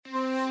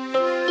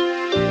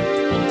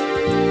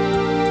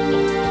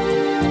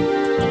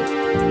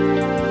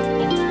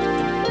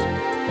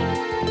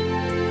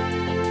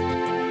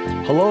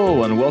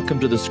Hello, and welcome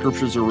to the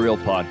Scriptures Are Real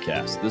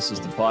podcast. This is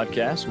the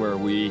podcast where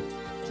we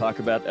talk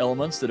about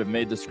elements that have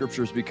made the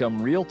Scriptures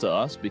become real to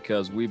us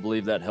because we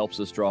believe that helps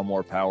us draw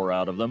more power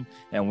out of them,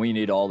 and we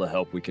need all the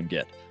help we can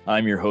get.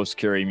 I'm your host,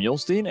 Kerry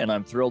Muhlstein, and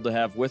I'm thrilled to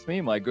have with me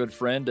my good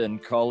friend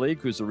and colleague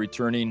who's a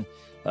returning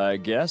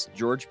guest,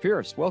 George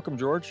Pierce. Welcome,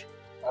 George.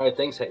 All right,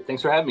 thanks. Hey,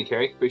 thanks for having me,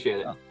 Kerry.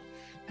 Appreciate it.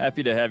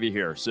 Happy to have you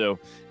here. So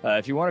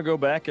if you want to go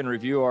back and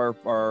review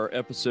our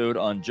episode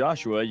on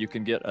Joshua, you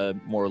can get a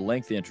more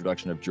lengthy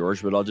introduction of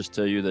George, but I'll just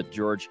tell you that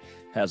George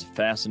has a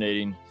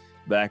fascinating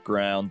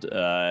background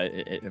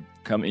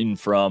coming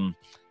from,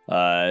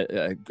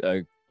 I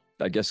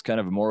guess, kind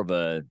of more of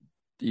a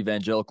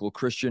evangelical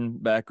Christian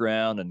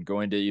background and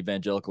going to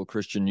evangelical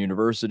Christian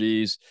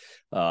universities,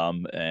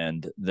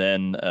 and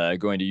then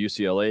going to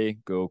UCLA.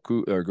 Go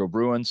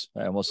Bruins!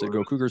 I almost said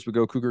go Cougars, but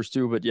go Cougars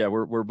too. But yeah,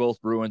 we're both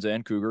Bruins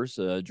and Cougars,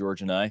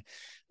 George and I.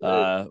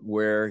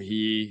 Where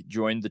he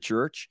joined the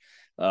church.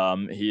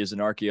 He is an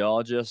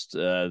archaeologist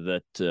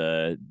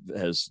that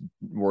has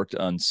worked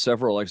on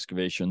several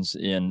excavations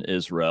in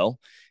Israel,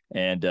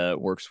 and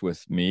works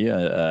with me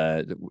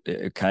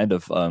kind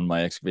of on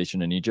my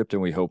excavation in Egypt,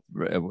 and we hope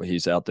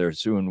he's out there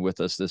soon with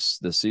us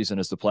this season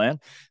is the plan.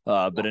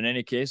 But in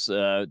any case,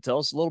 tell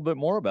us a little bit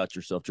more about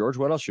yourself, George.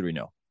 What else should we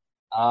know?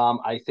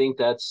 I think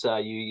that's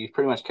you've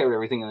pretty much covered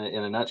everything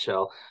in a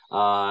nutshell.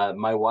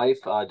 My wife,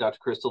 Dr.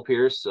 Crystal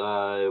Pierce,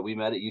 we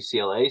met at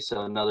UCLA,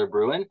 so another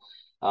Bruin,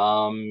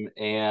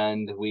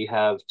 and we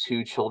have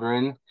two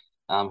children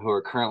who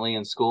are currently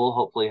in school,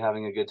 hopefully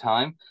having a good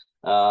time.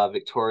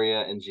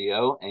 Victoria and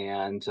Gio,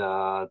 and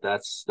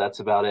that's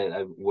about it.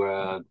 I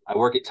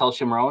work at Tel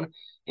Shimron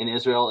in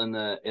Israel in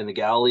the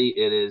Galilee.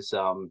 It is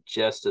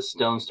just a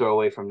stone's throw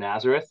away from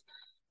Nazareth.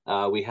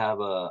 We have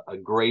a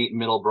great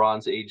Middle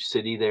Bronze Age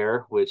city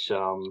there, which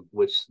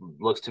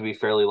looks to be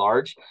fairly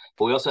large.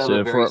 But we also have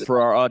a very for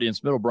our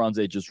audience, Middle Bronze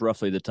Age is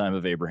roughly the time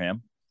of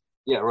Abraham.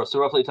 Yeah, so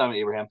roughly the time of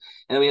Abraham,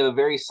 and then we have a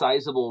very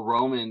sizable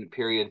Roman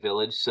period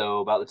village. So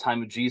about the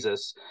time of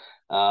Jesus.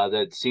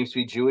 That seems to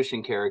be Jewish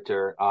in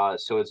character.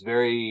 So it's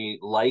very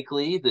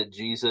likely that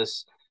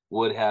Jesus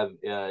would have,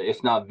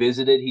 if not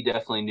visited, he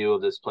definitely knew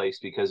of this place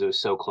because it was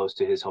so close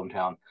to his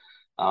hometown.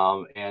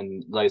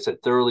 And like I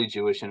said, thoroughly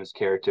Jewish in his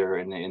character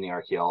in the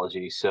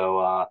archaeology.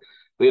 So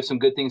we have some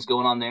good things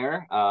going on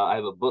there. I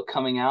have a book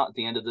coming out at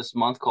the end of this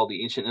month called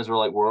The Ancient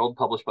Israelite World,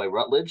 published by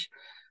Routledge.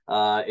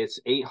 It's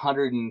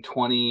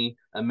 820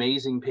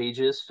 amazing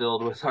pages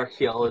filled with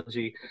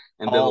archaeology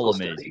and biblical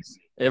studies.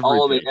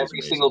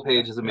 Every single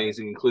page is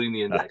amazing, including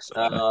the index.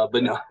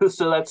 But no,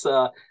 so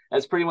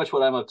that's pretty much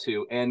what I'm up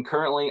to. And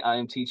currently, I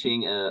am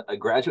teaching a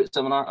graduate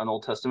seminar on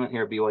Old Testament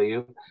here at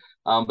BYU,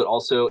 but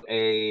also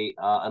an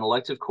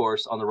elective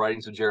course on the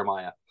writings of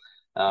Jeremiah.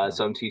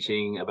 So I'm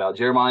teaching about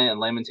Jeremiah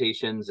and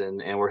Lamentations,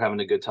 and we're having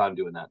a good time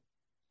doing that.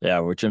 Yeah,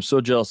 which I'm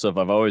so jealous of.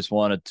 I've always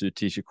wanted to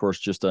teach a course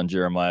just on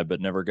Jeremiah, but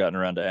never gotten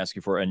around to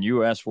asking for it. And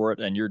you asked for it,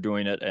 and you're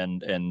doing it,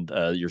 and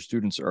your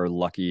students are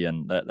lucky,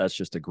 and that's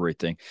just a great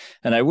thing.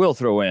 And I will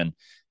throw in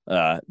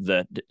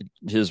that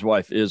his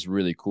wife is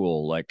really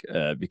cool,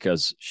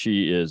 because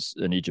she is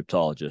an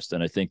Egyptologist,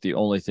 and I think the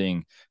only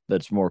thing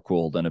that's more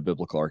cool than a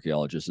biblical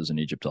archaeologist is an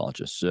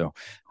Egyptologist. So,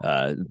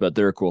 but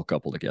they're a cool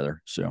couple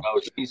together. So,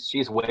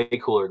 she's way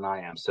cooler than I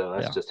am. So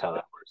that's just how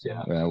that works.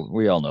 Yeah, well,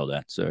 we all know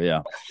that. So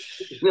yeah,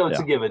 no,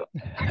 it's a given.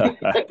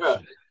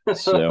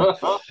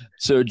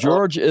 So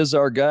George is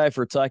our guy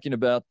for talking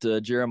about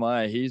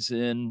Jeremiah. He's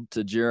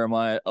into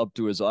Jeremiah up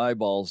to his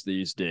eyeballs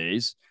these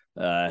days.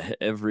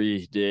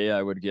 Every day,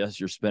 I would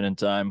guess you're spending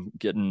time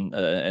getting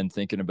and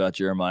thinking about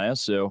Jeremiah.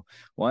 So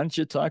why don't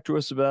you talk to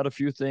us about a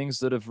few things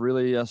that have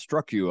really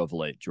struck you of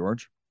late,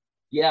 George?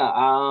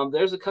 Yeah,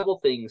 there's a couple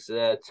things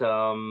that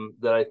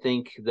I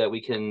think that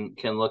we can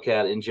look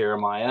at in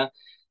Jeremiah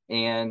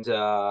and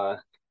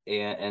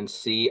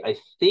see. I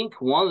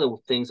think one of the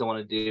things I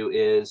want to do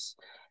is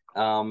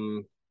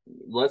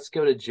let's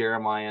go to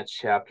Jeremiah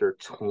chapter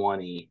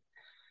 20.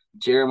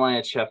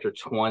 Jeremiah chapter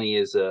 20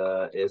 is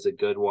a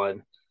good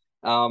one.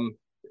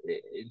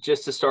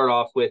 Just to start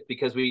off with,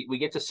 because we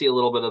get to see a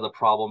little bit of the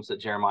problems that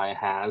Jeremiah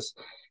has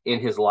in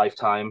his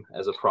lifetime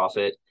as a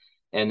prophet,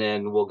 and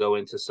then we'll go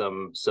into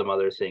some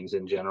other things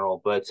in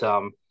general. But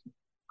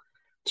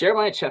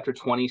Jeremiah chapter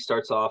 20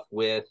 starts off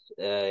with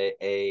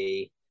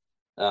a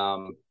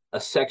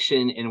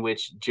section in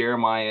which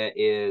Jeremiah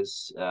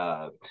is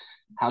how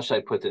should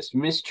I put this,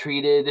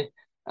 mistreated,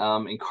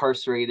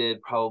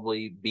 incarcerated,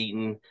 probably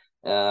beaten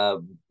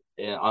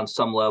on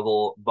some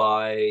level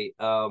by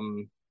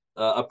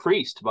a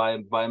priest, by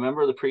a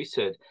member of the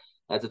priesthood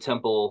at the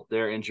temple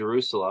there in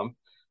Jerusalem.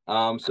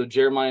 So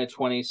Jeremiah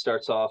 20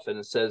 starts off and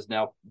it says,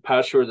 "Now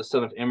Pashur, the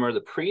son of Immer,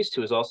 the priest,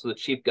 who is also the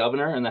chief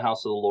governor in the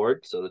house of the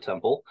Lord," so the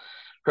temple,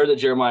 "heard that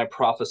Jeremiah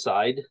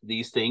prophesied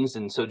these things."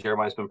 And so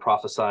Jeremiah's been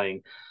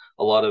prophesying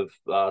a lot of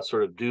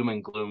sort of doom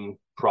and gloom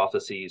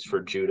prophecies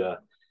for Judah.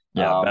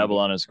 Yeah,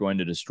 Babylon is going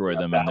to destroy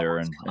them, and they're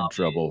in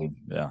trouble.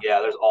 Yeah,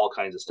 there's all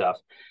kinds of stuff.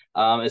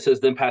 It says,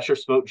 "Then Pashur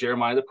smote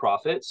Jeremiah the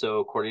prophet." So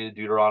according to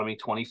Deuteronomy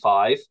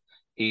 25,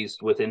 He's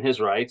within his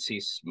rights.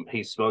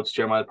 He smokes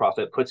Jeremiah the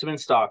prophet, puts him in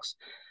stocks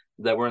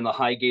that were in the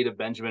high gate of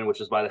Benjamin,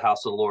 which is by the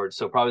house of the Lord.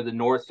 So probably the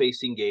north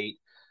facing gate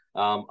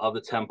of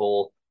the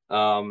temple.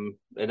 And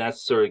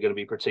that's sort of going to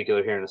be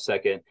particular here in a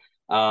second.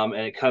 And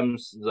it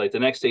comes like the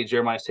next day,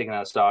 Jeremiah's taken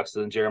out of stocks,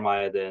 and then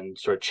Jeremiah then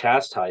sort of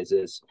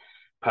chastises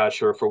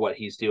Pashur for what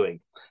he's doing.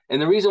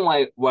 And the reason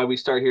why we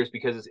start here is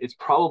because it's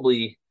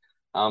probably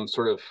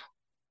sort of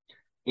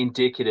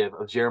indicative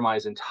of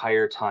Jeremiah's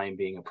entire time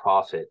being a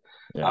prophet.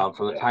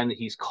 From the time that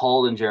he's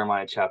called in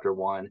Jeremiah chapter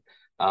 1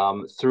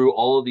 through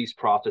all of these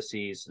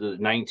prophecies, the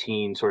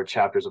 19 sort of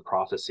chapters of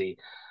prophecy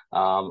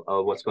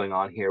of what's going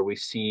on here, we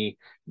see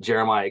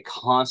Jeremiah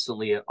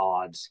constantly at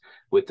odds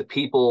with the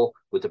people,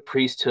 with the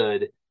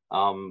priesthood,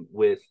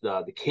 with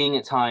the king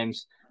at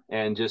times,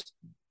 and just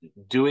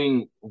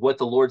doing what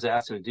the Lord's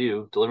asked him to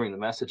do, delivering the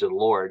message of the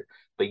Lord,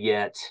 but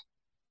yet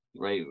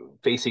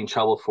facing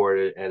trouble for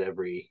it at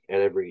every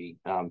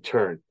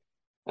turn.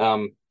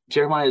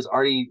 Jeremiah is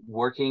already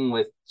working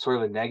with sort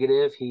of a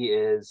negative.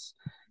 He's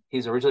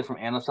originally from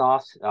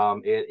Anathoth.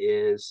 It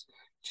is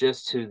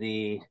just to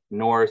the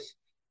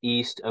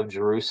northeast of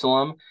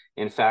Jerusalem.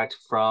 In fact,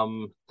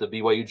 from the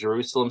BYU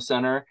Jerusalem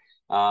Center,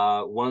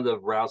 one of the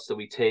routes that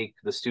we take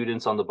the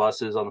students on the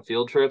buses on the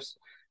field trips,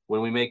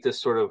 when we make this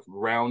sort of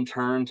round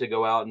turn to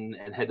go out and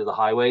head to the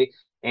highway,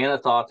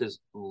 Anathoth is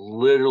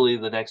literally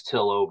the next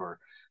hill over,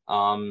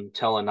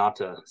 Tel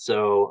Anata.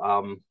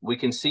 So we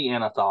can see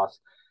Anathoth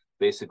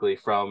basically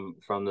from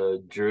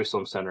the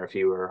Jerusalem Center if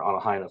you were on a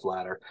high enough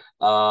ladder.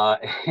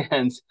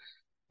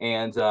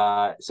 And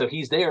so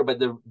he's there. But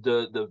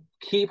the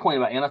key point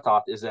about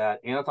Anathoth is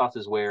that Anathoth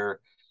is where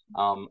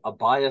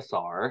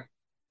Abiathar,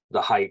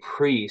 the high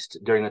priest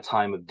during the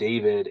time of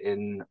David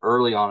and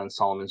early on in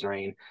Solomon's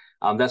reign,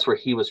 that's where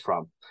he was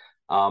from.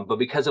 But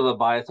because of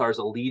Abiathar's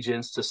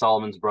allegiance to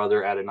Solomon's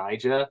brother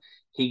Adonijah,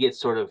 he gets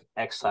sort of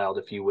exiled,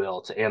 if you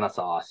will, to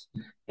Anathoth.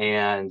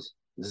 And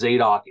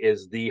Zadok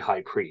is the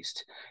high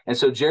priest. And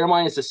so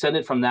Jeremiah is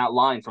descended from that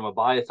line, from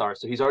Abiathar.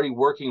 So he's already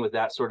working with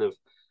that sort of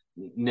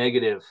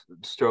negative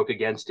stroke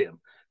against him,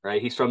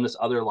 right? He's from this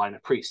other line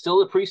of priests, still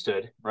the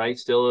priesthood, right?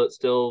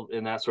 Still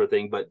in that sort of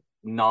thing, but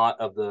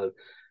not of the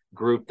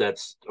group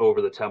that's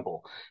over the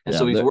temple. And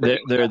so he's working.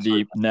 They're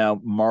the now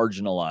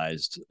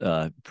marginalized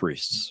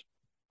priests.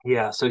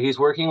 Yeah, so he's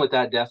working with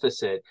that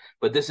deficit,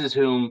 but this is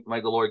whom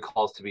the Lord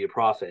calls to be a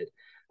prophet,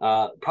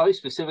 probably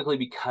specifically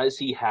because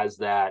he has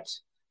that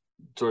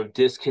sort of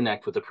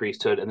disconnect with the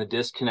priesthood and the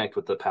disconnect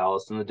with the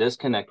palace and the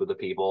disconnect with the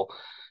people.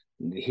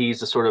 He's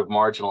the sort of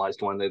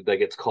marginalized one that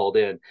gets called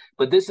in.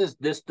 But this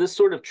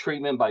sort of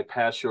treatment by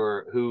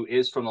Pashur, who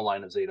is from the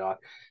line of Zadok,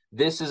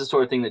 this is the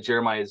sort of thing that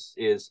Jeremiah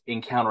is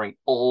encountering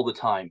all the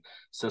time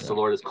since the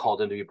Lord has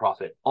called him to be a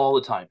prophet, all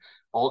the time.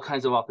 All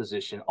kinds of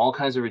opposition, all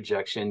kinds of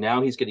rejection.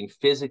 Now he's getting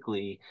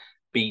physically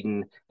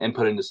beaten and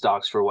put into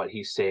stocks for what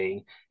he's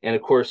saying. And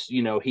of course,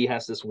 he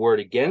has this word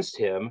against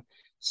him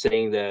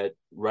saying that,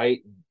 right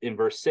in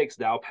verse 6,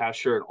 thou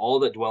Pashur and all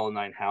that dwell in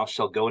thine house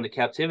shall go into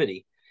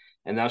captivity,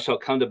 and thou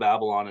shalt come to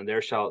Babylon, and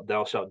there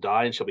thou shalt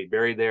die and shall be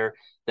buried there,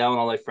 thou and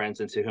all thy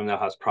friends, and to whom thou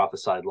hast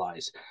prophesied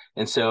lies.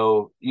 And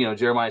so,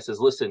 Jeremiah says,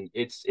 listen,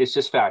 it's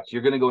just fact.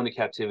 You're going to go into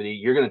captivity.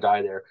 You're going to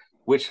die there,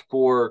 which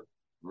for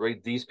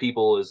these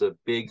people is a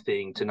big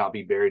thing, to not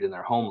be buried in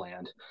their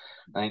homeland.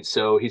 Right?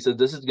 So he said,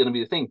 this is going to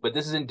be the thing, but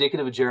this is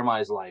indicative of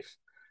Jeremiah's life,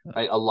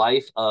 right? A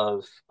life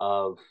of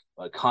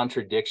a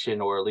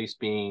contradiction, or at least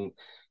being,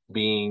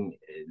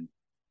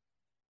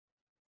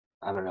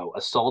 I don't know,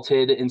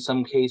 assaulted in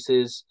some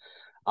cases,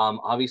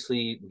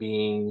 obviously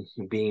being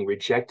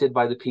rejected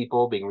by the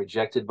people, being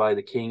rejected by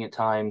the king at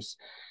times.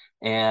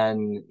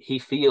 And he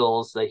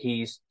feels that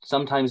he's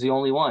sometimes the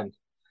only one.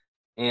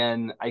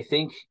 And I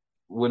think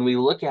when we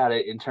look at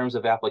it in terms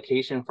of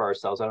application for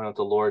ourselves, I don't know if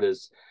the Lord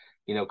is,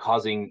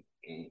 causing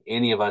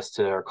any of us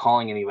to, or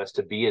calling any of us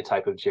to be a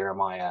type of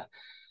Jeremiah.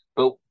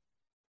 But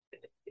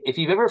if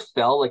you've ever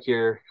felt like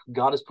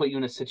God has put you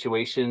in a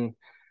situation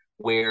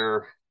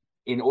where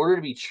in order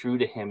to be true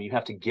to him, you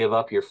have to give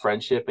up your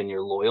friendship and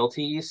your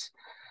loyalties,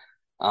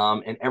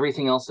 and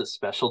everything else that's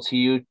special to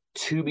you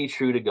to be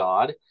true to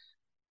God,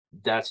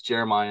 that's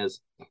Jeremiah's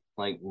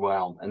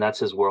realm, and that's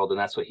his world, and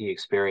that's what he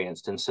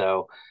experienced. And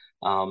so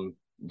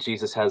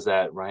Jesus has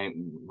that, right?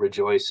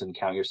 Rejoice and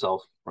count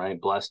yourself, right,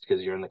 blessed,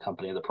 because you're in the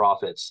company of the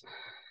prophets.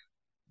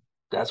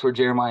 That's where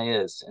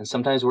Jeremiah is. And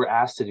sometimes we're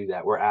asked to do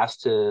that. We're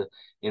asked to,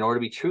 in order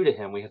to be true to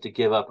him, we have to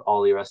give up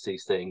all the rest of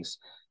these things.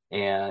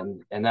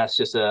 And that's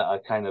just a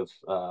kind of,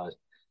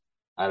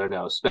 I don't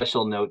know,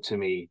 special note to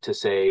me to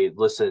say,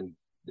 listen,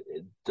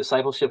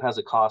 discipleship has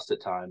a cost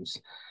at times.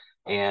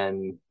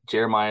 And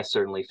Jeremiah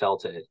certainly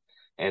felt it.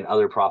 And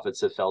other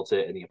prophets have felt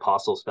it. And the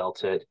apostles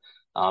felt it.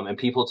 And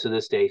people to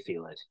this day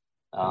feel it.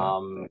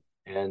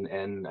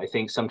 And I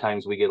think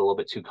sometimes we get a little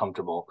bit too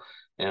comfortable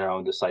in our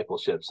own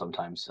discipleship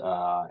sometimes,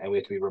 and we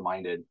have to be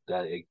reminded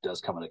that it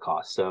does come at a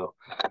cost. So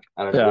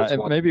I don't know. Yeah,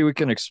 and maybe we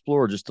can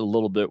explore just a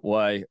little bit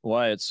why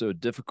it's so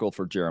difficult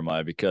for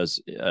Jeremiah,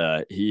 because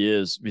he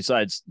is,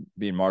 besides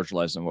being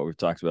marginalized in what we've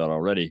talked about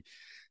already,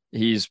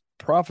 he's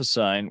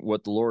prophesying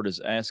what the Lord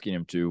is asking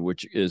him to,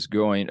 which is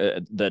going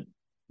that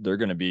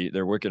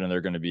they're wicked and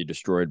they're going to be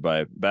destroyed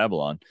by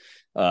Babylon,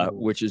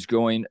 which is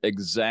going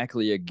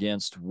exactly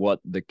against what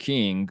the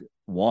king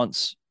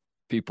wants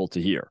people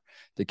to hear.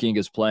 The king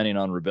is planning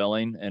on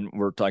rebelling, and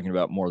we're talking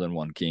about more than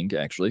one king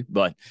actually,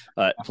 but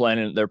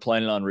they're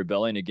planning on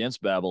rebelling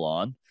against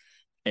Babylon,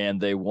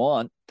 and they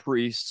want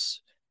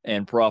priests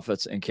and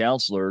prophets and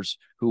counselors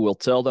who will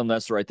tell them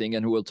that's the right thing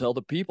and who will tell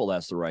the people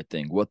that's the right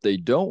thing. What they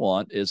don't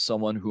want is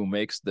someone who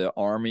makes the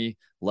army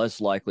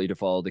less likely to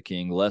follow the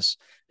king, less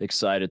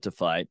excited to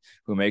fight,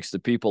 who makes the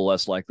people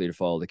less likely to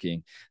follow the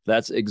king.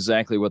 That's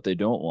exactly what they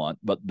don't want,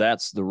 but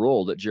that's the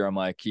role that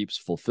Jeremiah keeps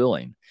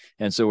fulfilling.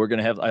 And so we're going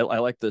to have, I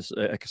like this,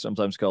 I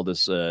sometimes call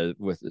this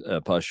with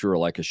Pashur,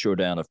 like a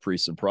showdown of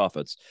priests and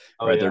prophets,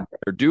 right? Yeah.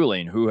 They're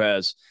dueling who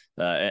has,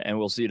 and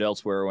we'll see it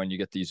elsewhere when you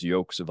get these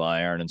yokes of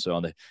iron and so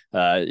on.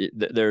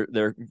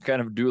 They're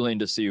kind of dueling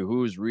to see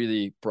who's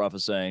really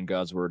prophesying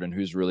God's word and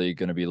who's really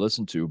going to be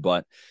listened to.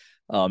 But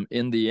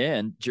in the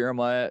end,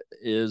 Jeremiah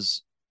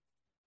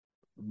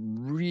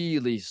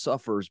really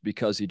suffers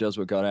because he does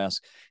what God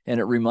asks. And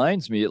it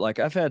reminds me, like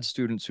I've had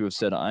students who have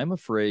said, I'm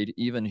afraid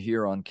even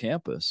here on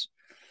campus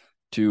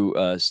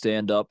to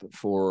stand up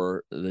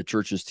for the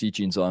church's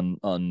teachings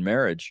on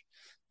marriage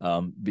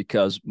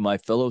because my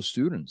fellow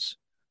students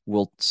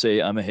will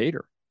say I'm a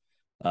hater.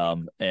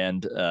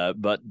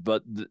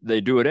 But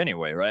they do it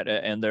anyway, right?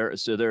 And there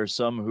are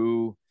some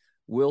who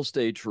will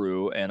stay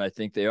true, and I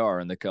think they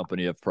are in the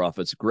company of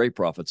prophets, great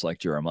prophets like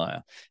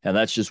Jeremiah. And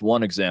that's just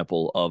one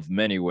example of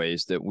many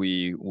ways that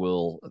we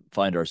will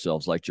find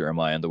ourselves like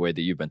Jeremiah in the way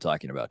that you've been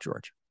talking about,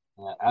 George.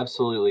 Yeah,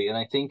 absolutely. And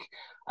I think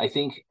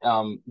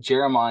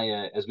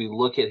Jeremiah, as we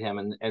look at him,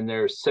 and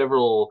there's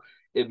several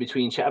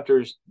between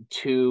chapters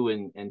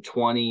 2 and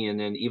 20, and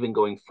then even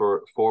going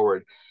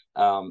forward,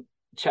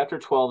 chapter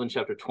 12 and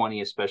chapter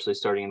 20, especially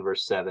starting in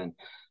verse 7,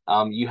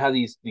 you have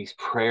these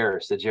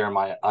prayers that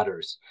Jeremiah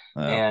utters.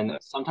 Wow. And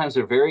sometimes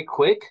they're very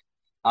quick,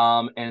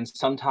 and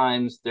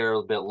sometimes they're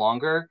a bit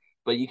longer,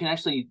 but you can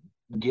actually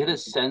get a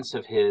sense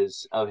of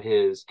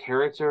his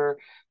character,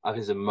 of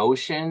his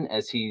emotion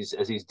as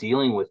he's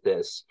dealing with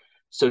this.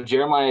 So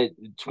Jeremiah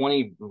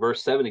 20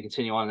 verse 7, to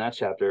continue on in that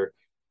chapter,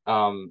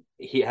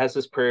 he has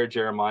this prayer,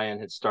 Jeremiah,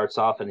 and it starts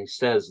off and he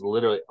says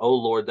literally, "O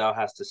Lord, thou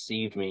hast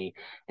deceived me,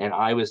 and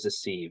I was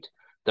deceived.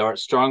 Thou art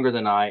stronger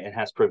than I, and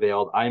hast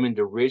prevailed. I am in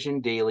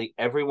derision daily.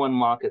 Everyone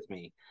mocketh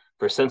me.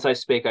 For since I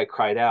spake, I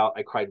cried out.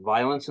 I cried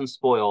violence and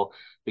spoil,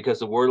 because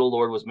the word of the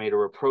Lord was made a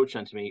reproach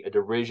unto me, a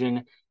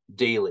derision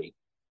daily."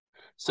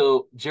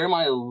 So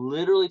Jeremiah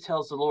literally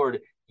tells the Lord,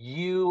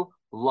 you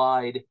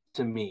lied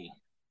to me.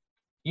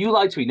 You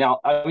lied to me. Now,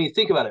 I mean,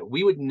 think about it.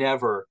 We would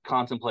never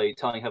contemplate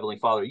telling Heavenly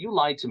Father, you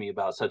lied to me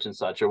about such and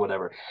such or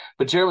whatever.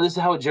 But this is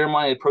how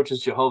Jeremiah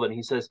approaches Jehovah. And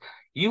he says,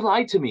 you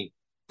lied to me.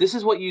 This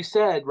is what you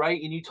said,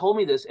 right? And you told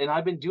me this, and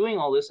I've been doing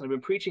all this, and I've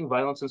been preaching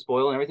violence and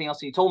spoil and everything else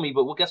that you told me.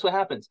 But guess what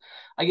happens?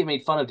 I get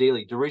made fun of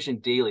daily, derision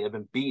daily. I've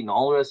been beaten,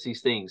 all the rest of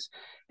these things.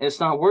 And it's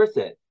not worth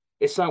it.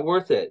 It's not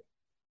worth it.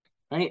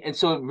 Right? And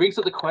so it brings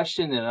up the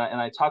question, and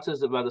I talk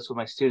about this with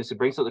my students. It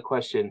brings up the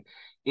question,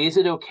 is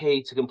it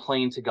okay to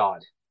complain to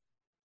God?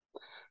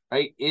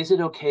 Right? Is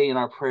it okay in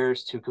our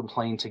prayers to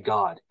complain to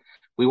God?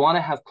 We want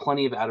to have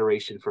plenty of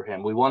adoration for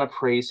him. We want to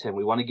praise him.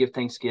 We want to give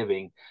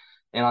thanksgiving.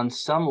 And on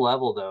some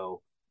level,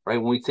 though, right,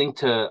 when we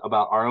think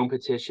about our own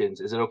petitions,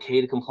 is it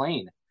okay to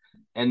complain?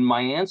 And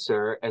my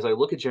answer, as I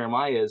look at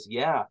Jeremiah, is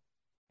yeah,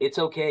 it's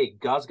okay.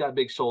 God's got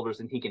big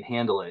shoulders and he can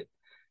handle it.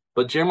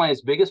 But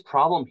Jeremiah's biggest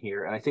problem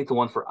here, and I think the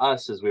one for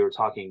us as we were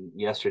talking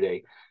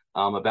yesterday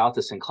about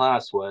this in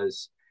class,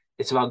 was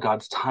it's about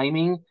God's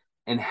timing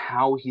and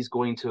how he's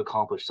going to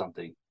accomplish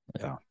something.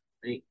 Yeah.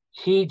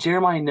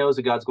 Jeremiah knows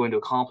that God's going to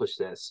accomplish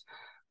this,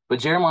 but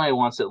Jeremiah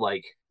wants it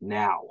like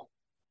now,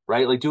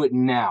 right? Like do it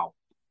now.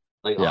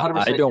 Like yeah,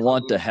 100%. I don't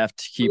want to have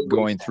to keep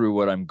going through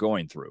what I'm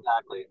going through.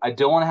 Exactly. I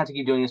don't want to have to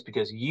keep doing this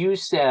because you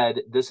said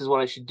this is what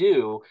I should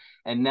do.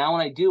 And now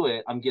when I do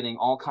it, I'm getting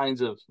all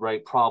kinds of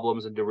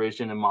problems and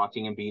derision and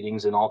mocking and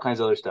beatings and all kinds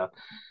of other stuff.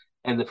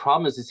 And the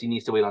problem is he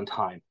needs to wait on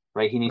time,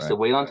 right? He needs to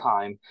wait on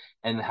time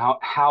and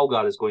how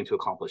God is going to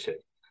accomplish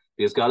it.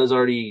 Because God has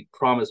already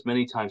promised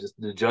many times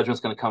the judgment's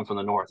going to come from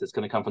the north. It's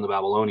going to come from the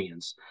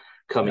Babylonians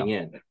coming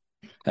in.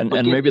 And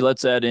maybe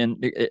let's add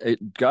in,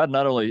 God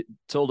not only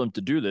told him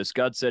to do this,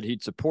 God said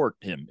he'd support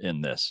him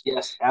in this.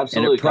 Yes,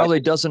 absolutely. And it probably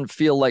doesn't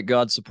feel like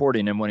God's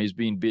supporting him when he's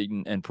being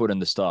beaten and put in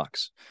the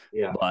stocks.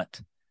 Yeah.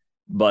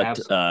 But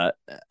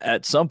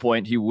at some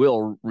point he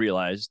will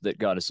realize that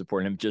God is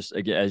supporting him. Just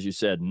as you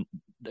said,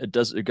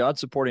 God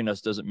supporting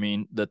us doesn't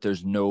mean that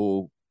there's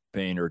no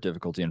pain or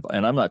difficulty.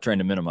 And I'm not trying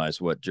to minimize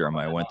what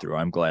Jeremiah went through.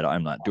 I'm glad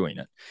I'm not doing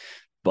it.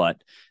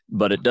 But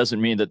it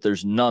doesn't mean that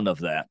there's none of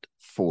that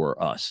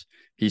for us.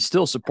 He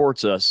still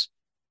supports us,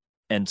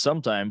 and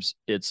sometimes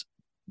it's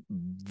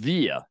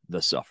via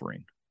the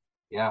suffering.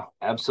 Yeah,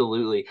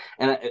 absolutely.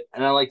 And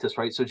I like this,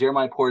 right? So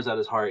Jeremiah pours out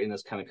his heart in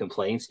this kind of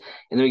complaints,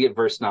 and then we get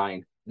verse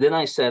 9. Then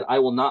I said, I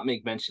will not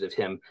make mention of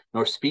him,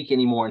 nor speak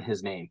any more in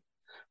his name.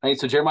 Right.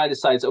 So Jeremiah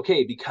decides,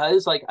 okay,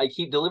 because like I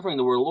keep delivering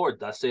the word of the Lord,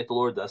 thus saith the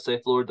Lord, thus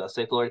saith the Lord, thus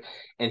saith the Lord,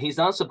 and he's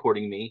not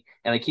supporting me,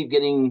 and I keep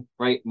getting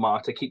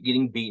mocked, I keep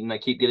getting beaten, I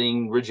keep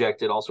getting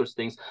rejected, all sorts of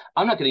things.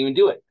 I'm not going to even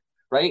do it.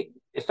 Right.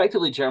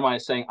 Effectively, Jeremiah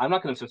is saying, I'm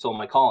not going to fulfill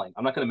my calling.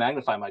 I'm not going to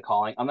magnify my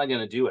calling. I'm not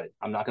going to do it.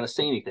 I'm not going to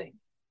say anything.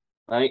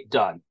 Right.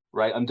 Done.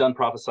 Right. I'm done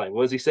prophesying.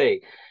 What does he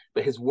say?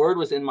 But his word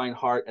was in mine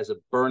heart as a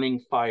burning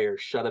fire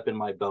shut up in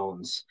my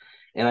bones.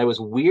 And I was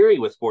weary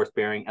with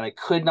forthbearing, and I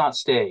could not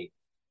stay.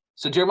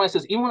 So Jeremiah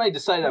says, even when I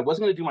decided I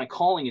wasn't going to do my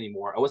calling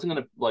anymore, I wasn't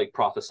going to like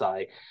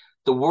prophesy,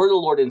 the word of the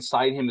Lord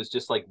inside him is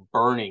just like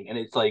burning. And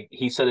it's like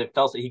he said it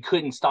felt that he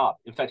couldn't stop.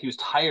 In fact, he was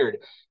tired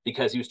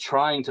because he was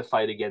trying to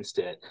fight against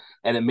it,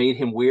 and it made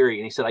him weary.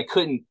 And he said, I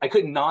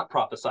could not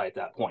prophesy at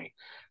that point.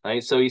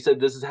 Right. So he said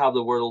this is how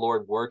the word of the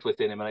Lord worked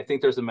within him. And I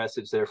think there's a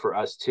message there for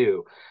us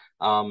too.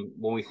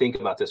 When we think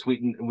about this,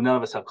 none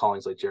of us have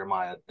callings like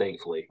Jeremiah,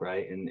 thankfully,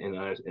 right? In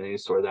any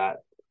sort of that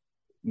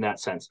in that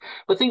sense.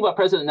 But think about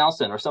President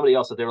Nelson or somebody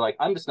else that they're like,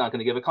 I'm just not going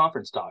to give a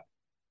conference talk,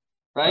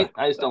 right?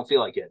 I just don't feel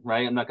like it,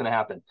 right? I'm not going to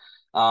happen.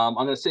 I'm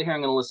going to sit here.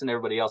 I'm going to listen to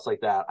everybody else like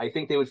that. I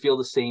think they would feel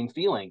the same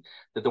feeling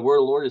that the word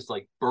of the Lord is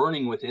like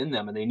burning within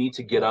them, and they need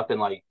to get up and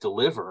like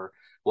deliver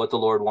what the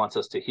Lord wants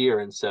us to hear.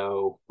 And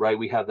so, right,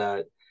 we have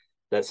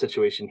that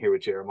situation here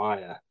with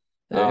Jeremiah.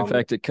 In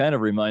fact, it kind of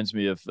reminds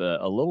me of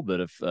a little bit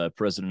of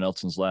President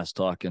Nelson's last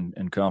talk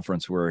in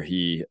conference, where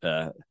he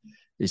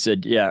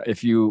said, "Yeah,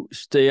 if you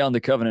stay on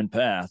the covenant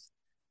path,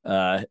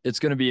 it's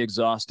going to be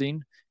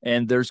exhausting,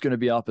 and there's going to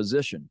be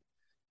opposition,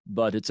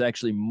 but it's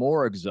actually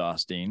more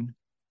exhausting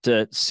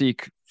to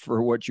seek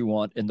for what you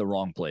want in the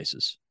wrong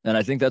places." And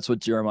I think that's what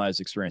Jeremiah is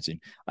experiencing.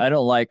 I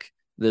don't like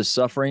this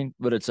suffering,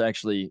 but it's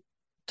actually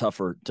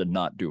tougher to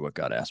not do what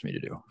God asked me to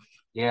do.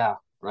 Yeah,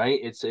 right.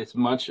 It's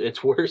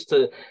worse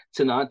to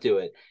not do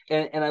it.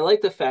 And I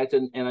like the fact,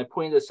 and I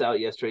pointed this out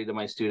yesterday to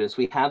my students.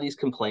 We have these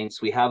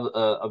complaints. We have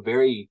a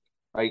very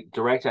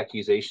direct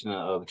accusation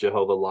of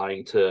Jehovah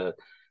lying to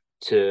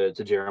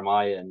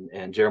Jeremiah,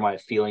 and Jeremiah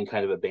feeling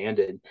kind of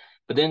abandoned.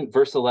 But then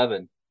verse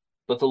 11,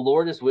 but the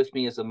Lord is with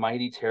me as a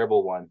mighty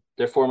terrible one.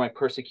 Therefore my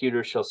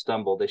persecutors shall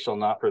stumble, they shall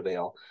not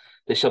prevail.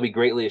 They shall be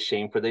greatly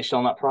ashamed, for they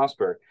shall not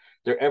prosper.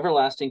 Their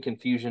everlasting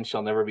confusion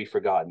shall never be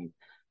forgotten.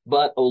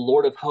 But, O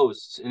Lord of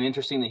hosts, and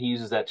interesting that he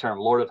uses that term,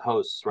 Lord of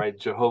hosts, right?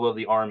 Jehovah of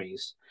the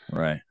armies.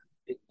 Right.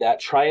 That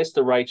triest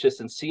the righteous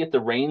and seeth the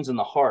reins in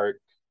the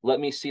heart. Let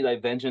me see thy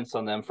vengeance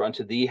on them, for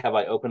unto thee have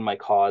I opened my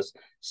cause.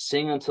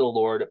 Sing unto the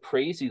Lord,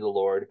 praise ye the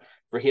Lord,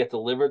 for he hath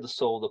delivered the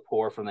soul of the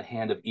poor from the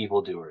hand of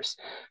evildoers.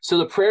 So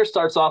the prayer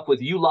starts off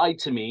with, you lied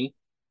to me,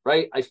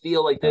 right? I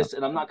feel like this,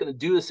 and I'm not going to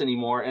do this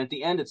anymore. And at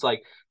the end, it's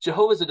like,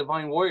 Jehovah's a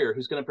divine warrior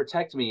who's going to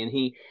protect me. And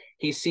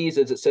he sees,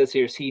 as it says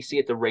here, he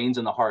seeth the reins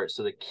in the heart.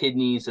 So the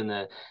kidneys and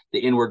the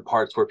inward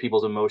parts where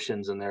people's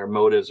emotions and their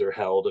motives are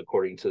held,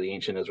 according to the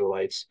ancient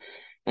Israelites.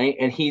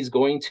 And he's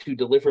going to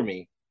deliver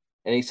me.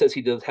 And he says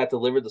he hath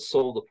delivered the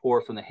soul of the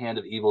poor from the hand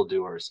of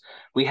evildoers.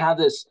 We have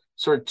this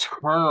sort of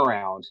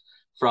turnaround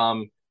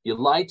from you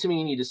lied to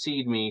me and you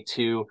deceived me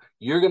to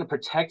you're going to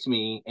protect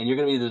me, and you're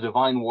going to be the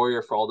divine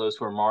warrior for all those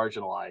who are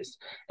marginalized.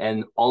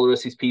 And all the rest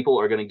of these people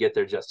are going to get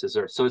their just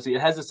desserts. So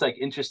it has this like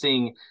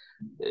interesting,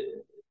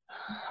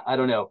 I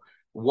don't know,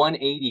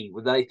 180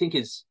 that I think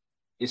is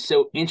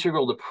so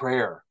integral to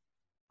prayer,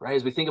 right?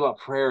 As we think about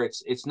prayer,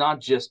 it's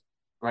not just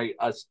right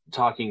us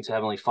talking to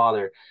Heavenly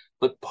Father,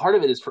 but part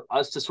of it is for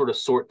us to sort of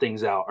sort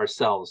things out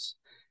ourselves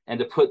and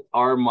to put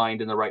our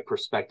mind in the right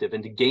perspective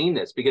and to gain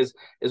this. Because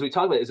as we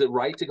talk about, is it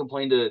right to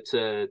complain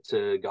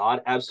to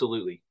God?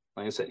 Absolutely.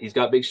 Like I said, he's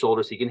got big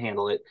shoulders, he can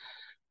handle it.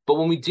 But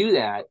when we do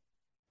that,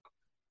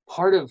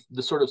 part of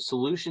the sort of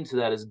solution to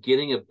that is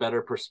getting a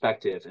better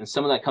perspective. And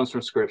some of that comes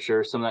from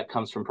scripture, some of that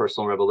comes from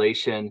personal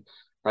revelation,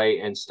 right?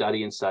 And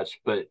study and such.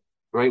 But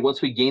right,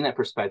 once we gain that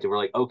perspective, we're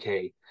like,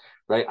 okay,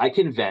 right, I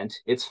can vent,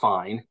 it's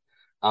fine.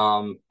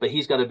 But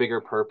he's got a bigger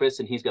purpose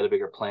and he's got a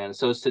bigger plan.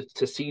 So it's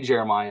to see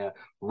Jeremiah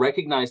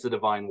recognize the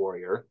divine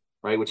warrior,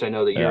 right, which I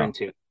know that you're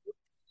into,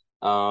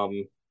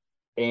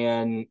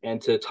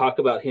 and to talk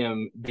about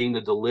him being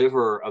the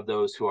deliverer of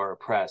those who are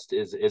oppressed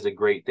is a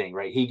great thing,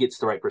 right? He gets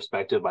the right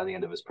perspective by the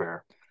end of his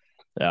prayer.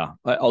 Yeah.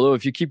 Although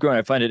if you keep going,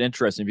 I find it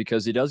interesting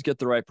because he does get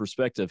the right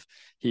perspective.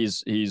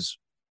 He's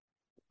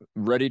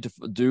ready to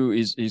do,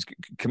 he's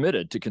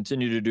committed to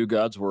continue to do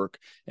God's work,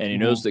 and he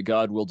knows that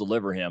God will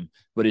deliver him,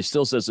 but he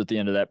still says at the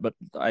end of that, but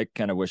I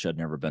kind of wish I'd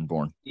never been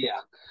born. Yeah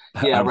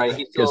right,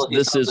 because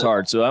this is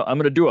hard, so I'm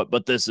going to do it,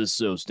 but this is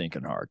so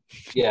stinking hard.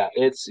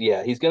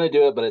 He's going to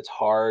do it, but it's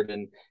hard.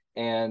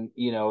 And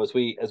you know, as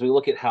we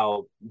look at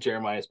how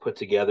Jeremiah is put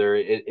together,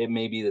 it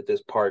may be that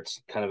this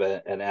part's kind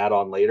of an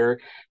add-on later,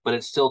 but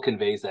it still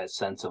conveys that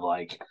sense of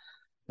like,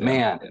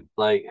 man,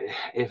 like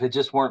if it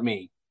just weren't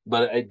me.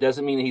 But it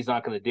doesn't mean he's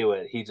not going to do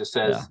it. He just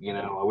says, you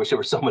know, I wish it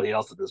were somebody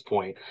else at this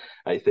point,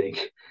 I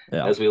think,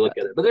 as we look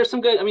at it. But there's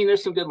some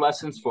good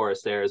lessons for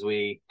us there as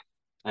we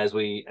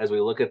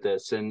look at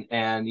this.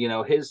 And you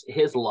know,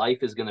 his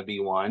life is going to be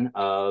one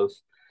of,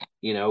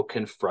 you know,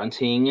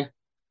 confronting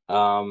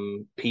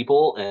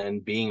people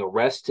and being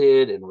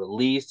arrested and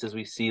released, as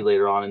we see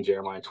later on in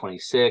Jeremiah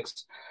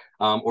 26,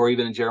 or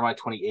even in Jeremiah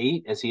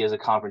 28, as he has a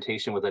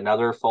confrontation with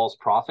another false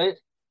prophet,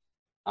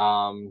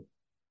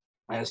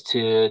 as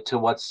to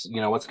what's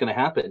going to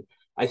happen.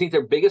 I think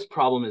their biggest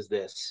problem is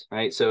this,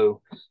 right?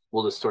 So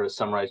we'll just sort of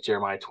summarize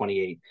Jeremiah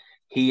 28.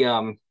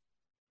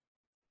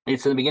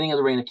 It's in the beginning of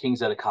the reign of King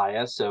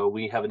Zedekiah. So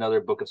we have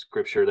another book of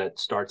scripture that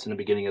starts in the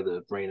beginning of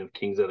the reign of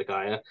King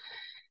Zedekiah.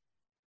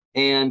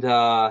 And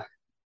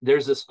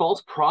there's this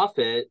false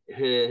prophet.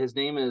 His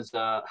name is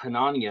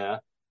Hananiah,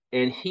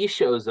 and he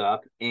shows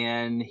up at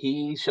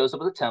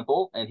the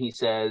temple, and he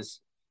says,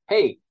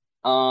 "Hey,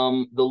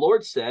 the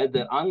Lord said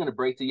that I'm going to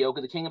break the yoke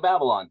of the king of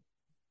Babylon,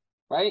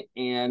 right?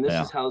 And this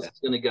is how this is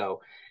going to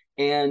go."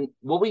 And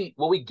what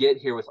we get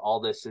here with all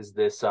this is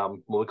this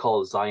what we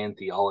call Zion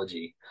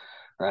theology,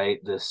 right?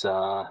 This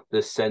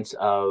sense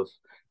of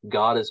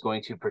God is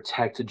going to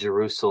protect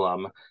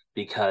Jerusalem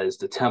because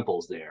the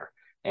temple's there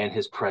and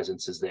his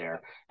presence is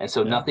there. And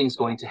so nothing's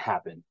going to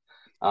happen.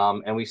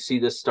 And we see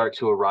this start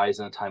to arise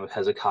in the time of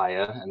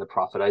Hezekiah and the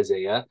prophet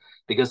Isaiah,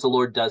 because the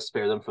Lord does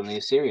spare them from the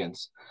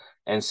Assyrians.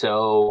 And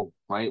so,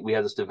 right, we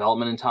have this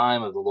development in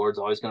time of the Lord's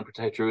always going to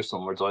protect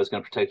Jerusalem. Lord's always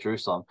going to protect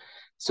Jerusalem.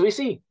 So we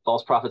see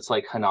false prophets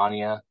like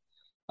Hananiah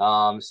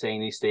saying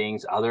these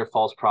things, other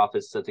false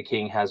prophets that the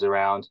king has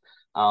around.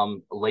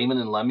 Laman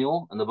and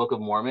Lemuel in the Book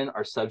of Mormon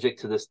are subject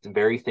to this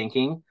very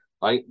thinking,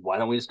 like, why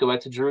don't we just go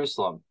back to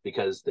Jerusalem?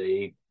 Because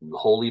they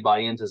wholly buy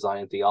into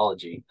Zion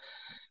theology.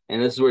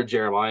 And this is where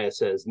Jeremiah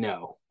says,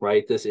 no,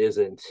 right? This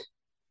isn't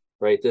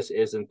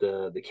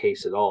the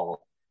case at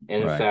all.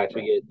 And in fact,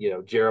 we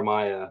get,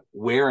 Jeremiah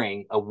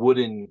wearing a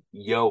wooden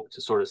yoke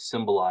to sort of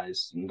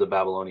symbolize the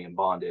Babylonian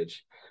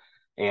bondage.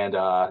 And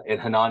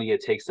Hananiah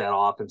takes that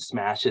off and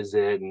smashes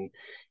it.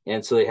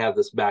 And so they have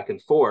this back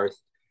and forth.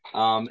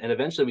 And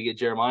eventually we get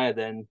Jeremiah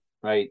then,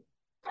 right,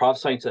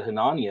 prophesying to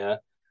Hananiah,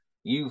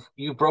 you've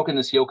broken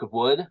this yoke of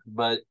wood,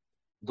 but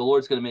the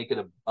Lord's going to make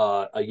it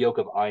a yoke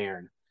of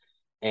iron.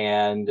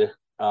 And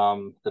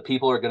the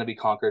people are going to be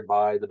conquered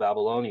by the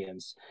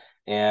Babylonians.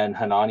 And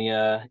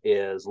Hananiah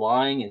is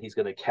lying, and he's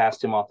going to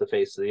cast him off the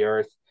face of the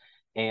earth.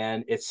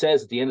 And it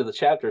says at the end of the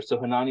chapter, so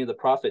Hananiah the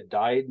prophet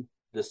died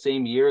the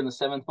same year in the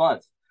 7th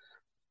month.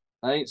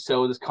 Right?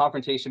 So this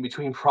confrontation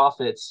between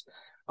prophets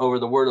over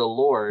the word of the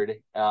Lord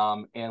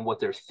and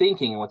what they're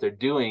thinking and what they're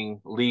doing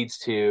leads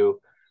to,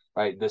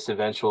 right, this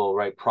eventual,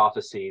 right,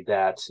 prophecy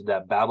that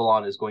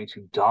Babylon is going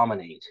to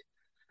dominate,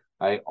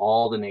 right,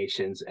 all the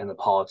nations and the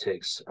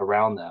politics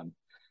around them.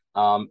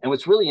 And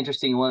what's really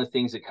interesting, one of the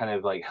things that kind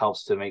of like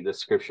helps to make the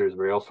scriptures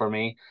real for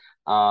me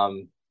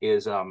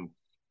is, and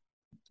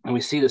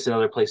we see this in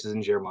other places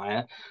in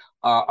Jeremiah,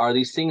 are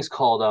these things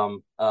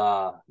called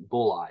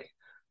bullae,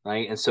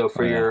 right? And so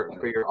for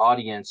your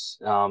audience,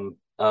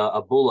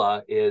 a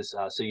bulla is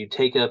so you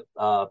take a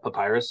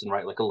papyrus and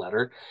write like a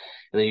letter,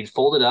 and then you'd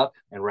fold it up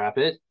and wrap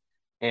it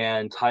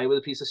and tie it with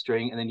a piece of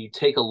string, and then you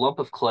take a lump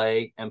of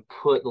clay and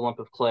put the lump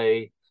of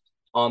clay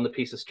on the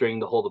piece of string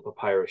to hold the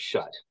papyrus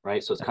shut,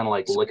 right? So it's kind of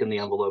like licking the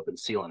envelope and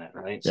sealing it,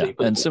 right? Yeah, So you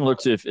put and similar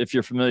to if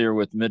you're familiar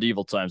with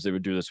medieval times, they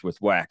would do this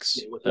with wax,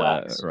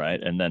 right?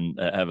 And then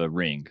have a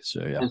ring.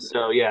 So yeah. And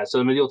so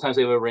so in medieval times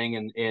they have a ring,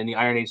 and in the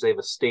Iron Age they have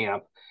a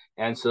stamp,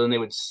 and so then they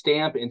would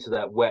stamp into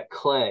that wet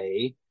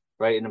clay,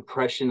 right, an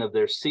impression of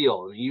their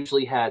seal. And they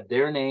usually had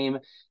their name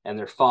and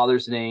their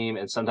father's name,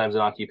 and sometimes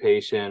an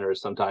occupation, or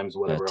sometimes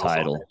whatever else.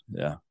 Title,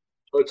 yeah.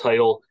 Or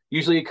title,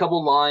 usually a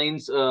couple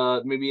lines,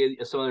 maybe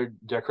some other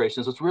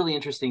decorations. What's really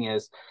interesting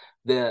is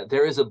that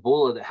there is a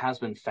bulla that has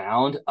been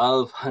found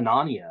of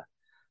Hananiah,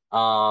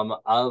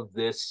 of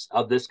this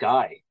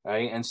guy,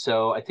 right? And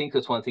so I think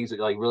that's one of the things that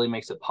like really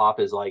makes it pop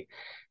is like,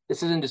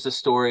 this isn't just a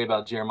story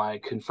about Jeremiah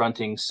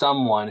confronting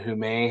someone who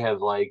may have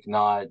like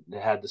not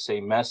had the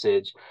same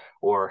message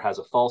or has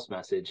a false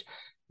message.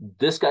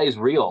 This guy is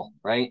real,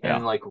 right? Yeah.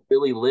 And like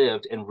really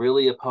lived and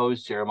really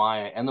opposed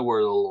Jeremiah and the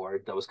word of the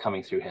Lord that was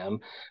coming through him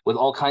with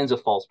all kinds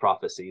of false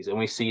prophecies. And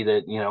we see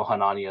that,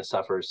 Hananiah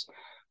suffers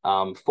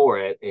for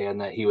it, and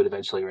that he would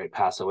eventually, right,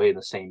 pass away in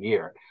the same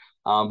year.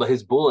 But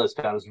his bulla is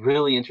found is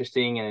really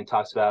interesting, and it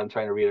talks about, I'm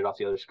trying to read it off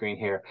the other screen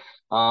here,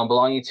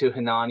 belonging to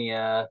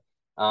Hananiah,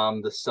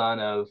 the son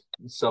of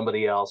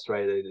somebody else,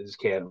 right? I just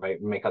can't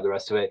make out the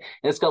rest of it.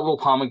 And it's got little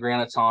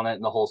pomegranates on it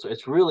and the whole, so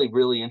it's really,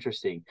 really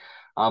interesting.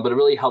 But it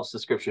really helps the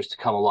scriptures to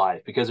come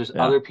alive, because there's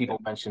other people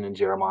mentioned in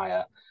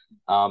Jeremiah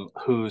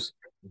whose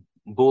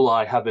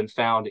bullae have been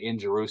found in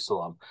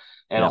Jerusalem,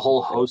 and a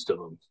whole host of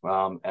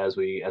them as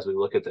we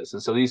look at this.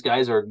 And so these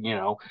guys are,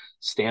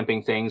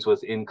 stamping things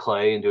in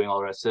clay and doing all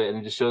the rest of it. And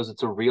it just shows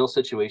it's a real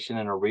situation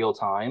in a real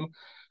time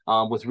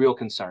with real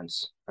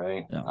concerns,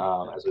 right?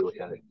 As we look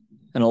at it.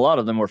 And a lot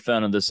of them were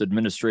found in this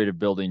administrative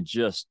building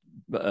just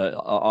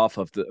off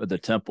of the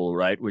temple,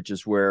 right? Which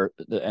is where,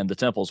 the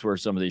temple is where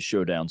some of these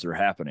showdowns are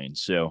happening.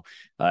 So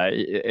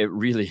it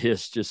really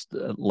is just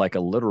like a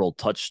literal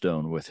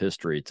touchstone with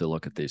history to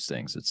look at these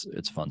things.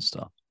 It's fun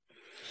stuff.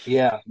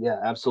 Yeah,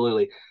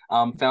 absolutely.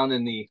 Found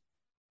in the,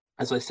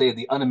 as I say,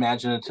 the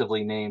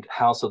unimaginatively named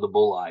House of the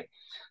Bullae.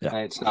 Yeah.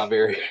 Right? It's not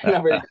very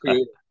not very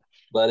creative,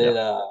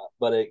 Yeah.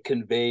 but it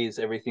conveys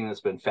everything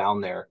that's been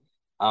found there.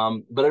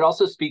 But it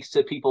also speaks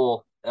to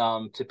people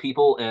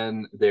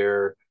and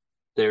their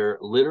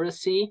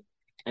literacy,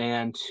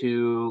 and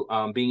to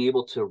being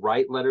able to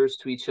write letters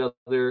to each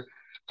other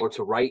or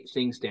to write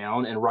things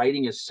down. And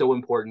writing is so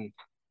important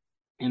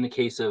in the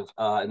case of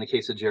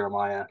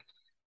Jeremiah.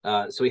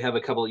 So we have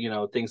a couple,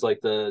 things like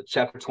the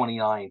chapter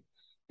 29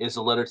 is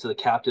a letter to the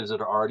captives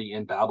that are already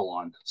in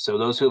Babylon. So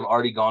those who have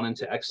already gone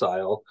into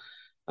exile,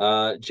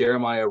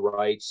 Jeremiah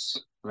writes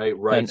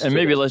And to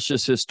maybe them. let's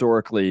just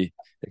historically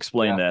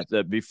explain Yeah,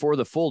 that before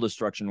the full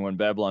destruction, when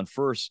Babylon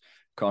first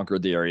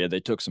conquered the area, they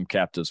took some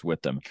captives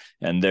with them,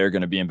 and they're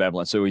going to be in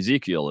Babylon. So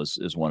Ezekiel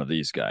is one of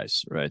these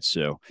guys, right?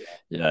 So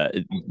yeah,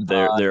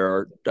 uh, there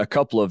are a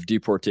couple of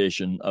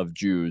deportation of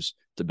Jews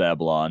to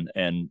Babylon,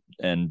 and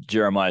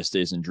Jeremiah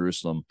stays in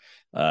Jerusalem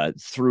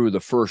through the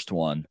first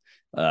one,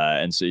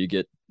 and so you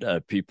get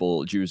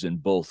Jews in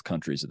both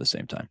countries at the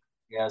same time.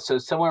 yeah. So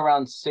somewhere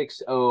around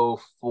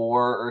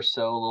 604 or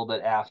so, a little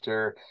bit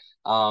after,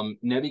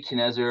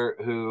 Nebuchadnezzar,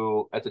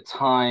 who at the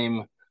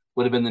time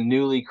would have been the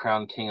newly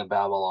crowned king of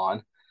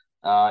Babylon,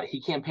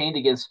 he campaigned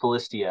against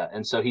Philistia,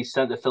 and so he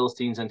sent the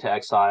Philistines into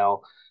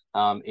exile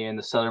in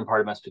the southern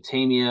part of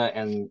Mesopotamia,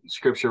 and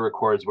Scripture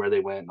records where they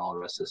went and all the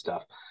rest of the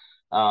stuff.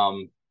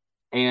 Um,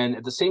 and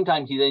at the same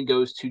time, he then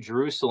goes to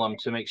Jerusalem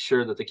to make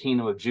sure that the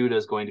kingdom of Judah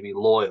is going to be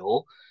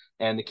loyal.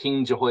 And the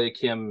king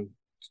Jehoiakim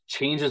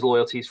changes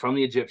loyalties from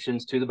the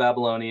Egyptians to the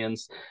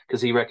Babylonians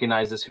because he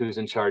recognizes who's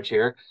in charge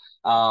here.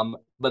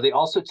 But they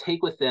also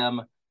take with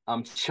them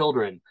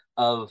children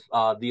of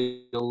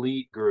the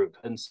elite group,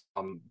 and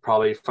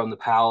probably from the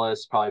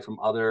palace, probably from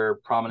other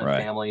prominent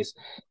Right. families.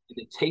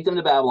 They take them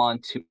to Babylon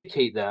to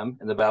educate them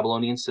in the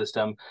Babylonian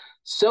system,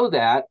 so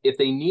that if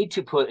they need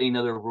to put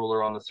another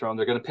ruler on the throne,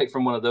 they're going to pick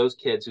from one of those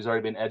kids who's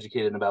already been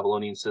educated in the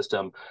Babylonian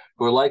system,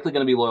 who are likely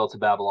going to be loyal to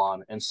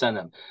Babylon, and send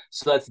them.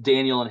 So that's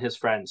Daniel and his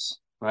friends,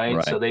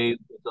 right? So Right. they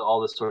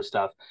all this sort of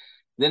stuff.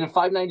 Then in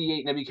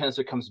 598,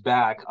 Nebuchadnezzar comes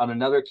back on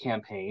another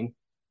campaign.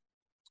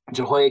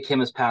 Jehoiakim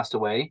has passed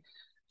away.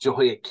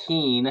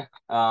 Jehoiakim,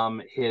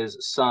 his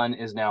son,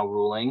 is now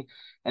ruling,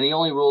 and he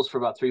only rules for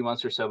about 3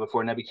 months or so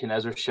before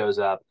Nebuchadnezzar shows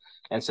up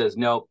and says,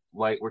 "Nope,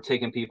 like we're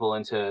taking people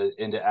into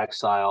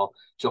exile."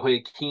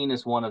 Jehoiakim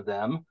is one of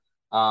them.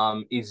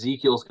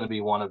 Ezekiel's going to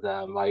be one of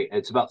them. Like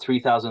it's about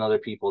 3,000 other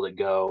people that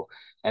go,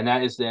 and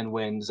that is then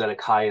when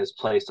Zedekiah is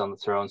placed on the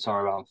throne,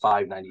 somewhere around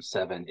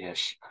 597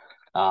 ish.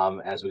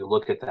 As we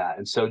look at that,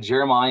 and so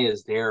Jeremiah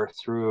is there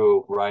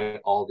through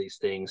all these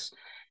things,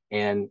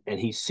 and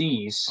he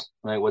sees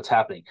what's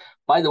happening.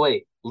 By the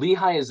way,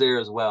 Lehi is there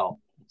as well.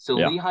 So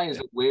Yeah. Lehi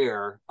is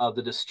aware of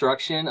the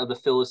destruction of the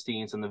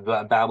Philistines and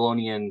the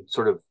Babylonian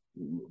sort of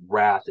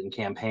wrath and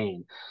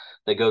campaign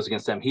that goes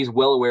against them. He's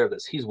well aware of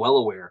this. He's well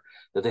aware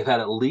that they've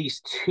had at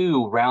least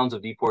 2 rounds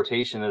of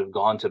deportation that have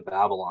gone to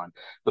Babylon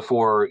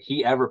before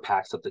he ever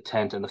packs up the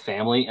tent and the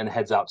family and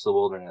heads out to the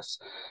wilderness.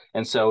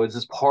 And so it's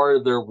just part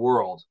of their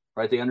world,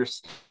 right? They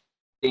understand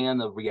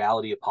the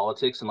reality of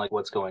politics and like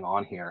what's going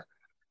on here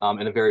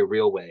in a very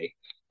real way.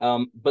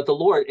 But the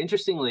Lord,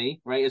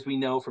 interestingly, right, as we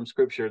know from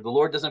Scripture, the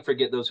Lord doesn't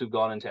forget those who've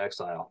gone into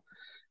exile.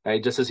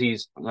 Right, just as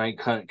he's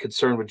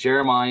concerned with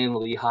Jeremiah and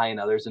Lehi and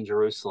others in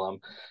Jerusalem,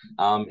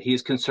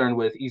 he's concerned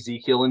with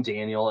Ezekiel and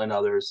Daniel and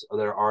others that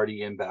are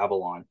already in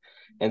Babylon.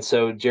 And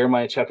so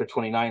Jeremiah chapter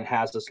 29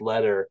 has this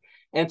letter,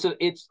 and so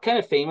it's kind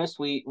of famous.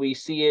 We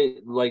see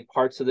it like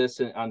parts of this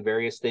on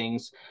various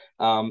things.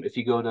 If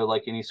you go to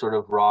like any sort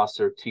of Ross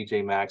or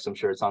TJ Maxx, I'm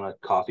sure it's on a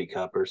coffee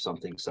cup or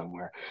something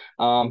somewhere.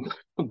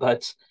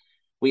 But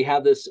we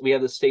have this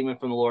statement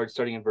from the Lord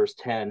starting in verse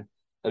 10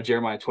 of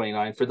Jeremiah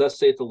 29. For thus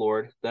saith the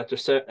Lord, that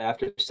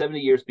after 70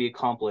 years be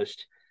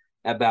accomplished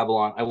at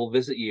Babylon, I will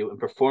visit you and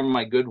perform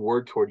my good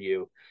word toward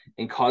you,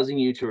 in causing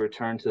you to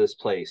return to this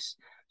place.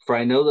 For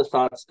I know the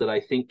thoughts that I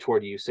think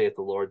toward you, saith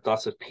the Lord,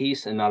 thoughts of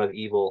peace and not of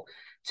evil,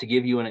 to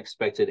give you an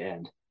expected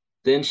end.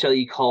 Then shall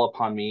ye call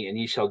upon me, and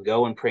ye shall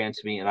go and pray unto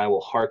me, and I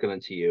will hearken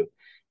unto you.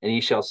 And ye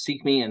shall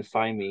seek me and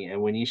find me,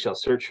 and when ye shall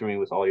search for me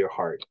with all your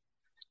heart.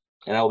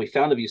 And I will be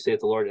found of you,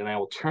 saith the Lord, and I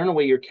will turn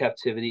away your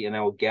captivity, and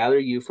I will gather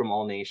you from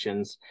all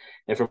nations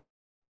and from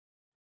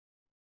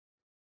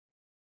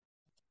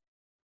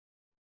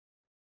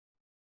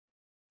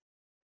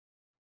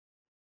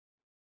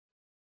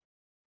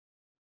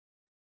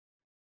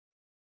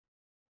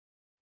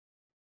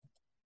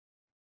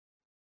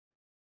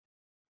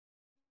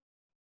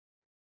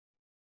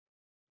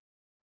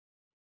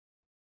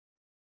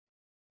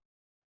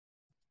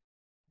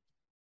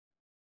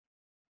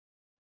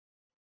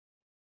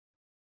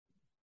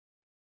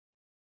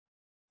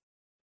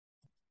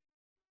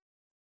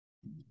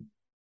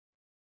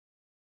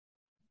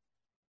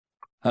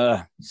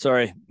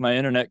Sorry, my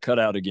internet cut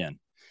out again.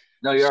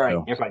 No, you're all right.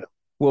 So You're fine.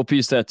 we'll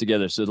piece that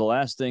together. So the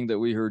last thing that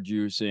we heard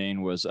you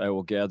saying was, I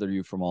will gather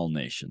you from all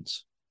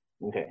nations.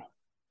 Okay.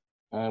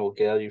 I will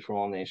gather you from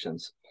all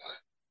nations.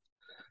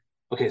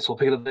 Okay, so we'll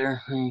pick it up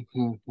there.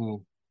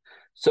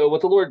 So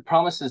what the Lord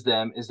promises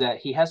them is that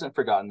he hasn't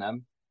forgotten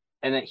them,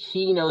 and that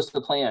he knows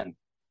the plan.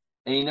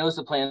 And he knows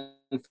the plan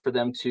for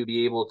them to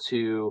be able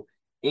to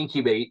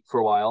incubate for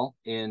a while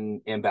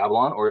in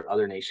Babylon or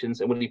other nations.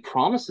 And what he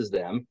promises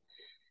them,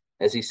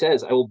 as he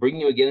says, I will bring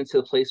you again into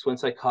the place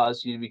whence I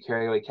caused you to be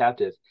carried away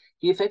captive.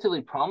 He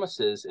effectively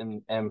promises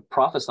and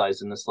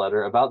prophesies in this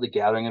letter about the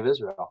gathering of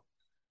Israel.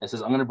 And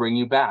says, I'm going to bring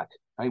you back.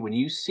 Right? When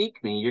you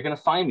seek me, you're going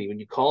to find me. When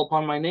you call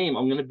upon my name,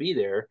 I'm going to be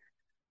there.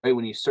 Right?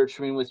 When you search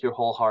for me with your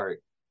whole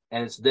heart.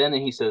 And it's then that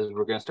he says,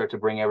 we're going to start to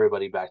bring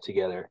everybody back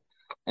together.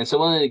 And so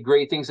one of the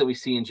great things that we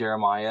see in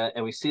Jeremiah,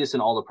 and we see this in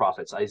all the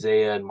prophets,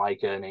 Isaiah and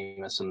Micah and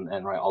Amos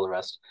and right, all the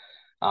rest,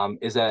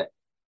 is that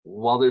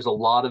while there's a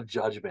lot of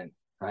judgment,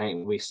 right,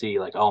 we see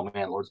like, oh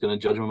man, Lord's going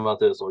to judge them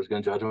about this, Lord's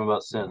going to judge them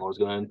about sin, Lord's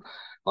going to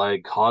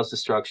like cause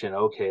destruction.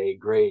 Okay,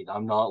 great.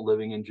 I'm not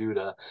living in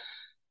Judah.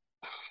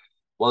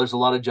 While there's a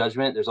lot of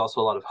judgment, there's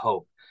also a lot of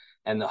hope.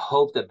 And the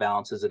hope that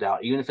balances it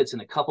out, even if it's in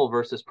a couple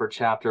verses per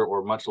chapter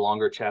or much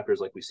longer chapters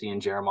like we see in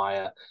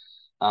Jeremiah,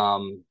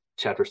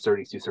 chapters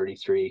 30 through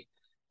 33,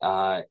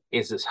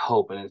 is this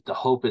hope. And the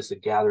hope is the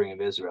gathering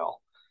of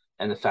Israel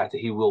and the fact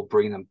that he will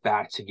bring them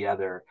back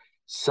together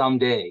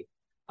someday.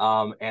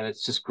 And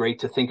it's just great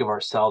to think of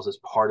ourselves as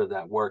part of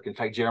that work. In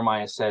fact,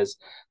 Jeremiah says,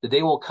 the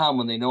day will come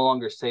when they no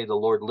longer say, the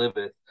Lord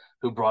liveth,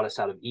 who brought us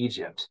out of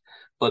Egypt,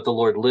 but the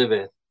Lord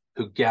liveth,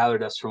 who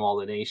gathered us from all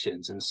the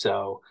nations. And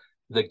so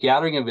the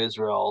gathering of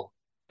Israel,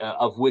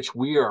 of which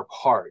we are a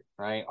part,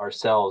 right,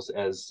 ourselves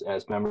as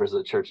members of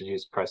the Church of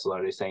Jesus Christ of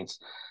Latter-day Saints,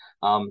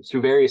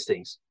 through various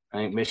things,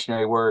 right,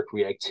 missionary work,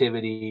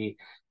 reactivity,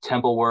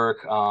 temple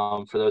work,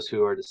 for those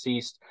who are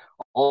deceased,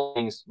 all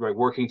things, right,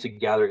 working to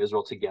gather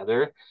Israel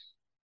together.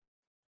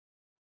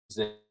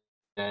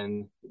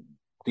 And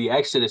the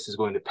Exodus is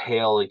going to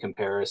pale in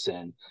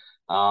comparison.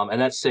 And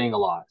that's saying a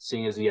lot,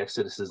 seeing as the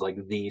Exodus is like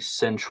the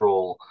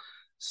central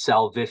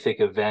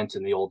salvific event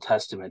in the Old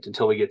Testament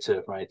until we get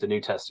to right the New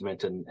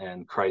Testament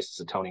and Christ's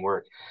atoning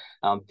work.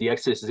 The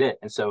Exodus is it.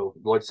 And so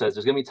the Lord says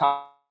there's going to be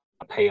time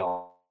to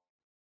pale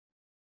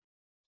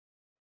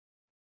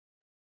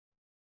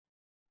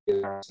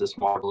this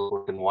marvelous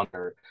work and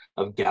wonder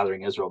of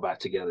gathering Israel back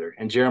together.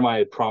 And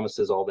Jeremiah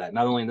promises all that,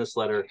 not only in this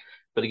letter,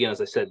 but again,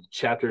 as I said,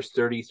 chapters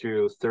 30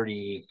 through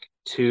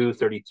 32,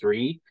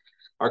 33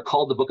 are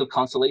called the book of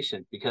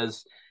consolation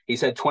because he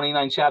said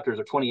 29 chapters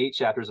or 28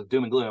 chapters of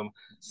doom and gloom.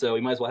 So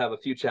we might as well have a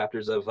few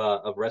chapters of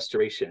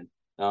restoration,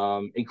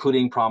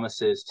 including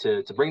promises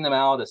to bring them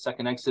out, a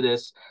second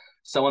Exodus,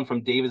 someone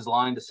from David's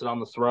line to sit on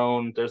the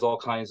throne. There's all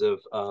kinds of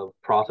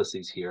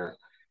prophecies here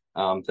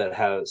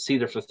that see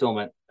their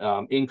fulfillment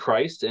in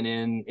Christ and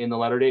in the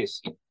latter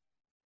days.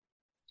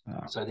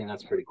 So I think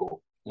that's pretty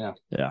cool. Yeah.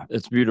 Yeah,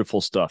 it's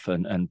beautiful stuff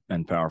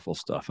and powerful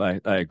stuff. I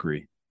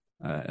agree.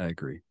 I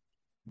agree.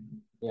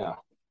 Yeah.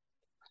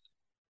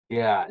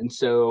 Yeah, and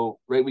so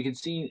right, we can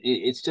see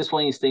it's just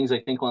one of these things.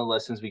 I think one of the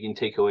lessons we can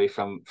take away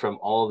from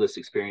all of this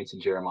experience in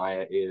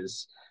Jeremiah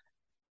is,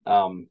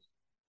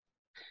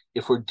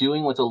 if we're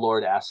doing what the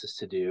Lord asks us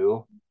to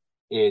do,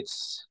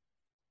 it's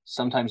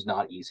sometimes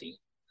not easy.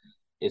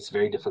 It's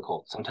very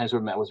difficult. Sometimes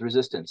we're met with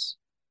resistance.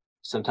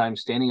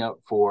 Sometimes standing up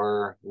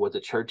for what the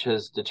church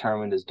has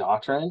determined as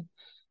doctrine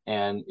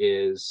and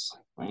is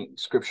right,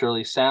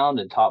 scripturally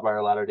sound and taught by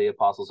our latter-day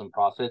apostles and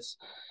prophets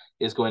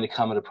is going to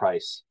come at a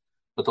price.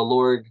 But the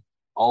Lord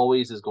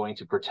always is going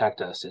to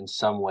protect us in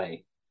some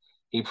way.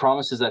 He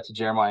promises that to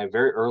Jeremiah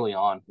very early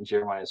on.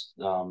 Jeremiah's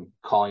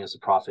calling as a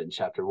prophet in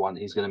chapter 1.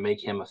 He's going to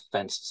make him a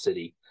fenced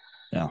city.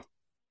 Yeah.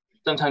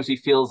 Sometimes he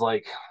feels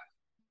like,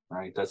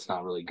 right, that's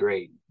not really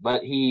great.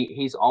 But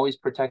he's always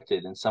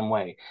protected in some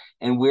way.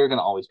 And we're going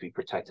to always be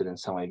protected in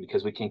some way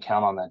because we can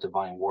count on that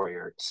divine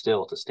warrior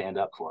still to stand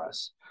up for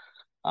us.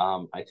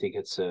 I think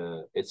it's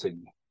a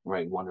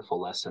right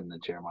wonderful lesson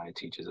that Jeremiah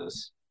teaches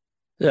us.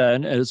 Yeah,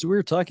 and as we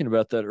were talking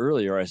about that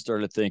earlier, I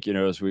started to think,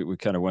 as we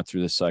kind of went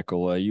through this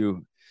cycle,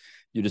 you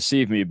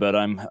deceived me, but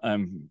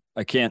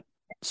I can't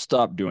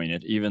stop doing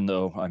it, even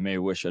though I may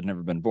wish I'd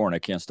never been born. I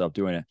can't stop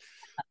doing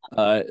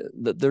it.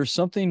 There's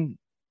something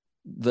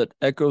that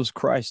echoes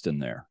Christ in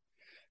there.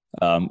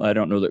 I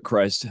don't know that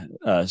Christ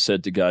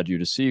said to God, "You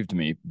deceived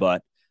me,"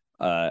 but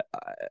at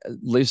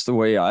least the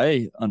way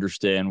I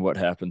understand what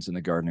happens in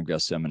the Garden of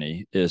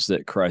Gethsemane is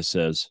that Christ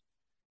says,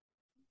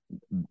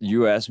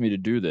 you asked me to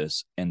do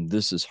this, and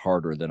this is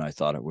harder than I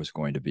thought it was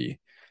going to be.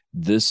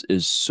 This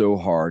is so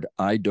hard.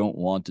 I don't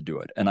want to do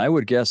it. And I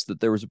would guess that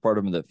there was a part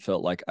of me that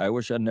felt like, I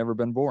wish I'd never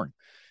been born.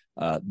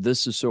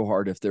 This is so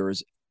hard. If there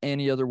is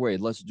any other way,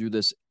 let's do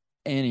this.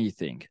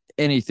 Anything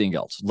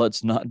else.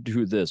 Let's not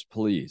do this,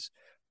 please.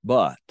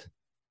 But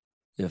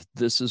if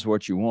this is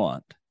what you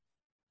want,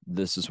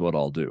 this is what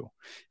I'll do.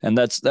 And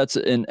that's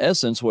in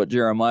essence what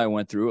Jeremiah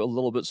went through, a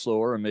little bit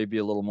slower and maybe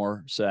a little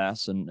more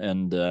sass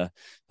and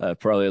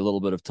probably a little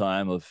bit of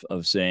time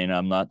of saying,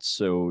 I'm not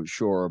so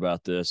sure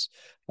about this.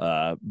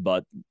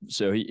 But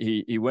so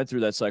he went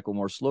through that cycle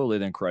more slowly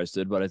than Christ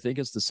did, but I think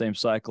it's the same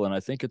cycle. And I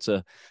think it's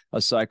a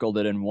cycle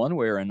that in one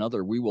way or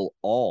another, we will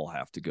all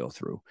have to go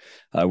through,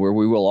 where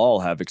we will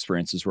all have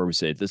experiences where we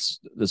say, this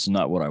is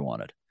not what I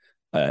wanted.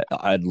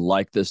 I'd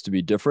like this to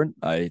be different.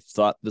 I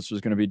thought this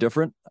was going to be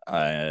different.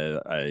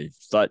 I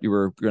thought you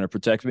were going to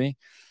protect me.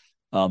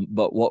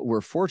 But what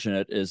we're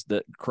fortunate is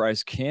that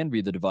Christ can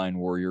be the divine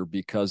warrior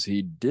because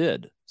he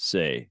did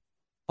say,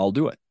 I'll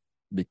do it.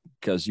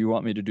 Because you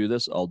want me to do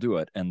this, I'll do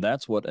it. And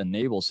that's what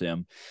enables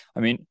him.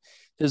 I mean,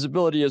 his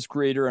ability as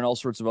creator and all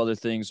sorts of other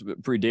things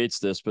predates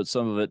this, but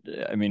some of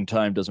it, I mean,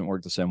 time doesn't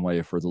work the same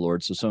way for the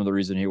Lord. So some of the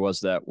reason he was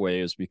that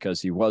way is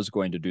because he was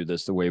going to do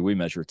this the way we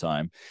measure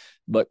time.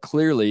 But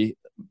clearly,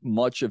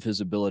 much of his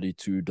ability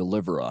to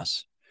deliver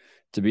us,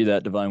 to be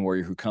that divine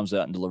warrior who comes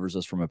out and delivers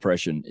us from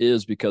oppression,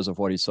 is because of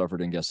what he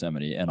suffered in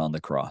Gethsemane and on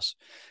the cross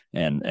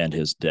and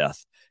his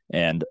death.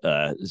 And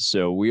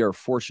so we are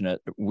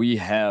fortunate. We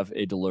have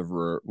a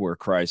deliverer where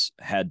Christ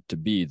had to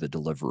be the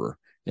deliverer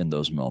in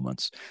those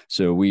moments.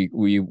 So we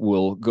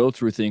will go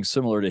through things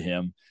similar to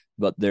him,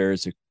 but there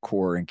is a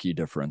core and key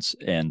difference.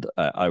 And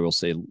I will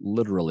say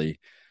literally,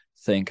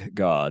 thank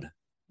God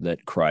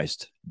that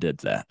Christ did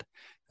that.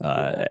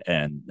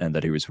 And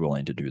that he was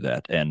willing to do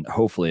that. And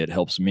hopefully it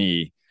helps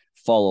me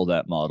follow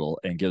that model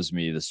and gives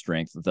me the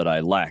strength that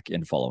I lack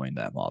in following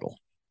that model.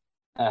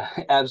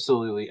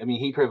 Absolutely. I mean,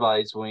 he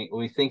provides when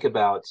we think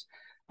about,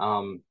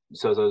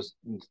 so as I was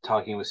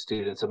talking with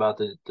students about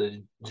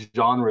the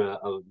genre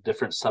of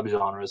different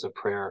subgenres of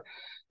prayer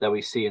that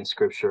we see in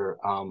Scripture,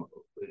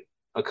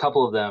 a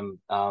couple of them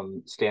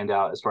stand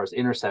out as far as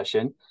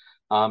intercession,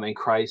 and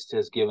Christ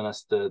has given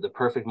us the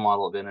perfect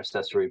model of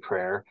intercessory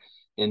prayer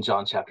in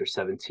John chapter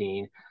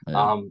 17,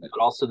 but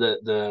also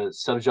the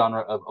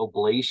subgenre of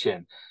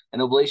oblation.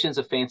 And oblation is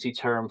a fancy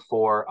term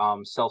for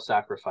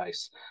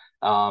self-sacrifice.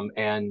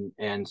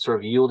 And sort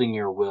of yielding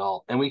your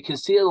will. And we can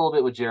see it a little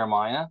bit with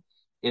Jeremiah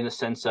in the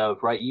sense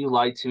of, right, you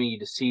lied to me, you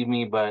deceived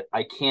me, but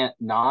I can't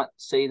not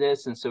say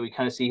this. And so we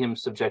kind of see him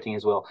subjecting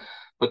his will.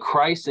 But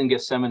Christ in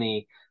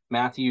Gethsemane,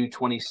 Matthew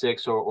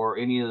 26, or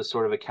any of the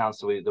sort of accounts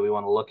that we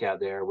want to look at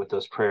there with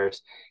those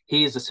prayers,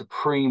 he is the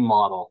supreme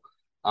model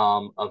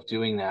of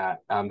doing that.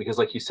 Because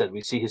like you said,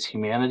 we see his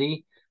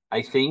humanity,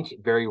 I think,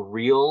 very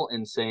real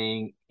in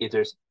saying, if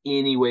there's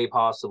any way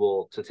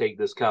possible to take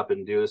this cup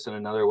and do this in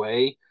another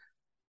way,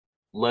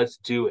 let's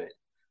do it.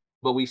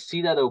 But we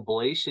see that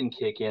oblation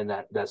kick in,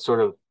 that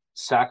sort of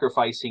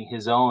sacrificing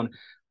his own,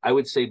 I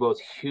would say, both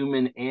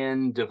human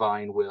and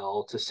divine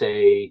will to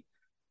say,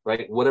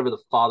 right, whatever the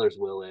Father's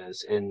will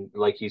is. And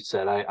like you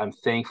said, I'm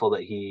thankful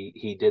that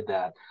he did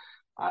that.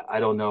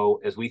 I don't know,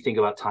 as we think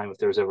about time, if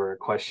there's ever a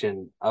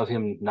question of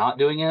him not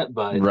doing it,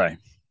 but right.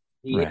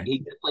 he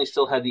definitely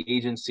still had the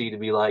agency to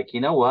be like,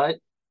 you know what,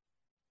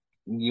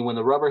 when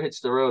the rubber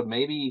hits the road,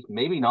 maybe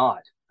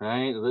not,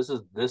 right?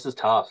 This is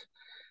tough.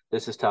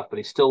 This is tough, but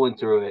he still went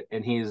through it,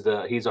 and he's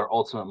our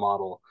ultimate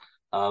model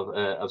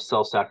of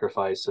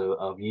self-sacrifice,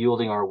 of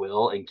yielding our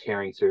will and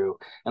carrying through.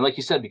 And like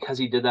you said, because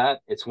he did that,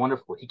 it's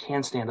wonderful. He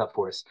can stand up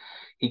for us.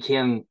 He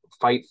can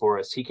fight for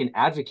us. He can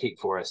advocate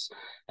for us,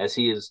 as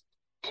he is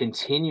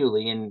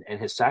continually in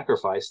his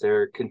sacrifice.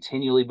 They're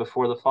continually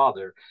before the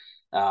Father,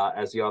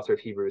 as the author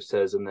of Hebrews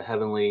says, in the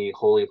heavenly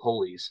holy of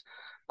holies.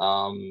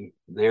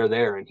 They're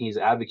there, and he's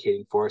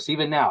advocating for us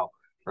even now,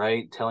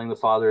 right? Telling the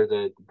Father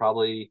that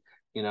probably,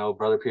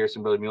 Brother Pierce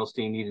and Brother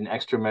Muhlstein need an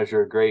extra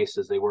measure of grace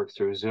as they work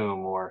through Zoom,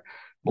 or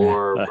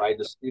right,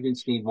 the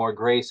students need more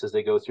grace as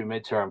they go through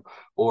midterm,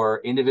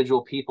 or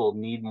individual people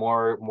need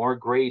more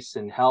grace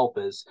and help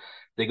as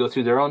they go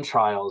through their own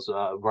trials,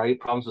 right?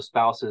 Problems with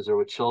spouses or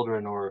with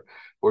children, or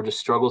just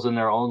struggles in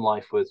their own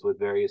life with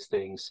various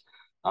things.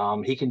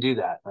 He can do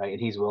that, right?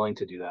 And he's willing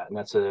to do that. And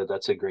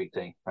that's a great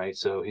thing, right?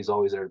 So he's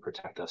always there to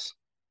protect us.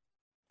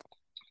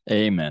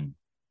 Amen.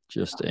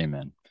 Just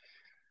amen.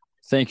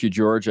 Thank you,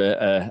 George.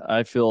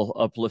 I feel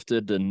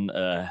uplifted, and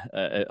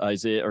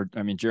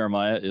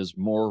Jeremiah is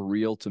more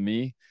real to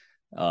me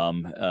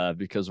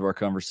because of our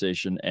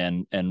conversation,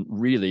 and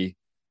really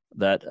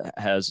that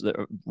has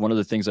one of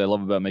the things I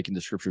love about making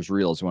the scriptures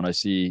real is when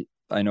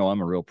I know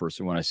I'm a real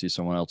person. When I see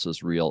someone else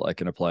as real, I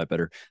can apply it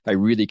better. I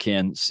really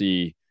can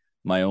see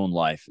my own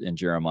life in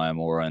Jeremiah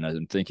more, and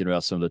I'm thinking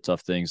about some of the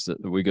tough things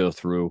that we go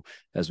through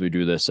as we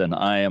do this, and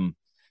I am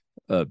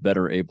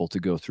better able to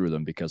go through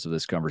them because of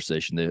this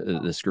conversation.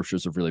 The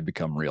scriptures have really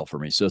become real for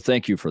me. So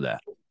thank you for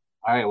that.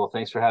 All right. Well,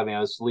 thanks for having me. I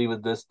was leave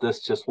with this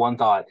just one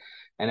thought,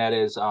 and that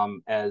is,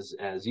 as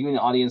you and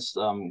the audience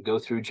go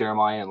through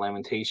Jeremiah and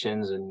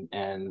Lamentations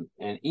and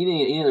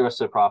any of the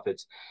rest of the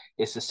prophets,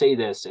 is to say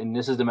this, and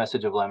this is the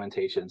message of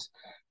Lamentations.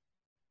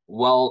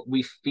 While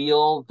we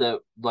feel that,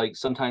 like,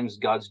 sometimes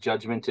God's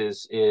judgment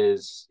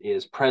is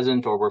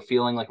present, or we're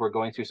feeling like we're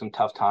going through some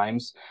tough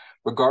times,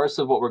 regardless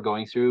of what we're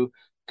going through,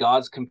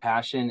 God's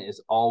compassion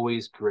is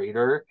always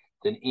greater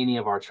than any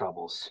of our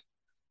troubles,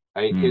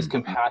 right? His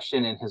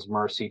compassion and his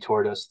mercy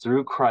toward us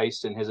through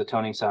Christ and his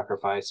atoning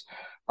sacrifice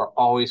are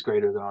always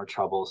greater than our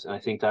troubles. And I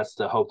think that's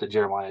the hope that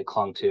Jeremiah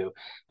clung to.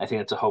 I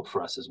think it's a hope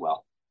for us as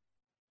well.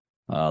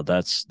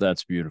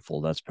 That's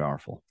beautiful. That's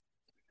powerful.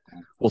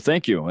 Well,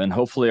 thank you. And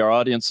hopefully our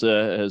audience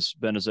has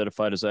been as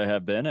edified as I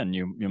have been, and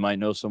you might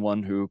know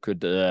someone who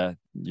could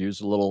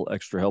use a little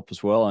extra help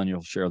as well, and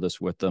you'll share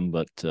this with them.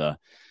 But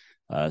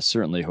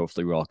certainly,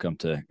 hopefully, we all come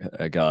to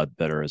God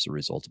better as a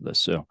result of this.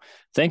 So,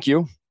 thank you.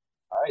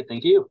 All right,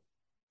 thank you.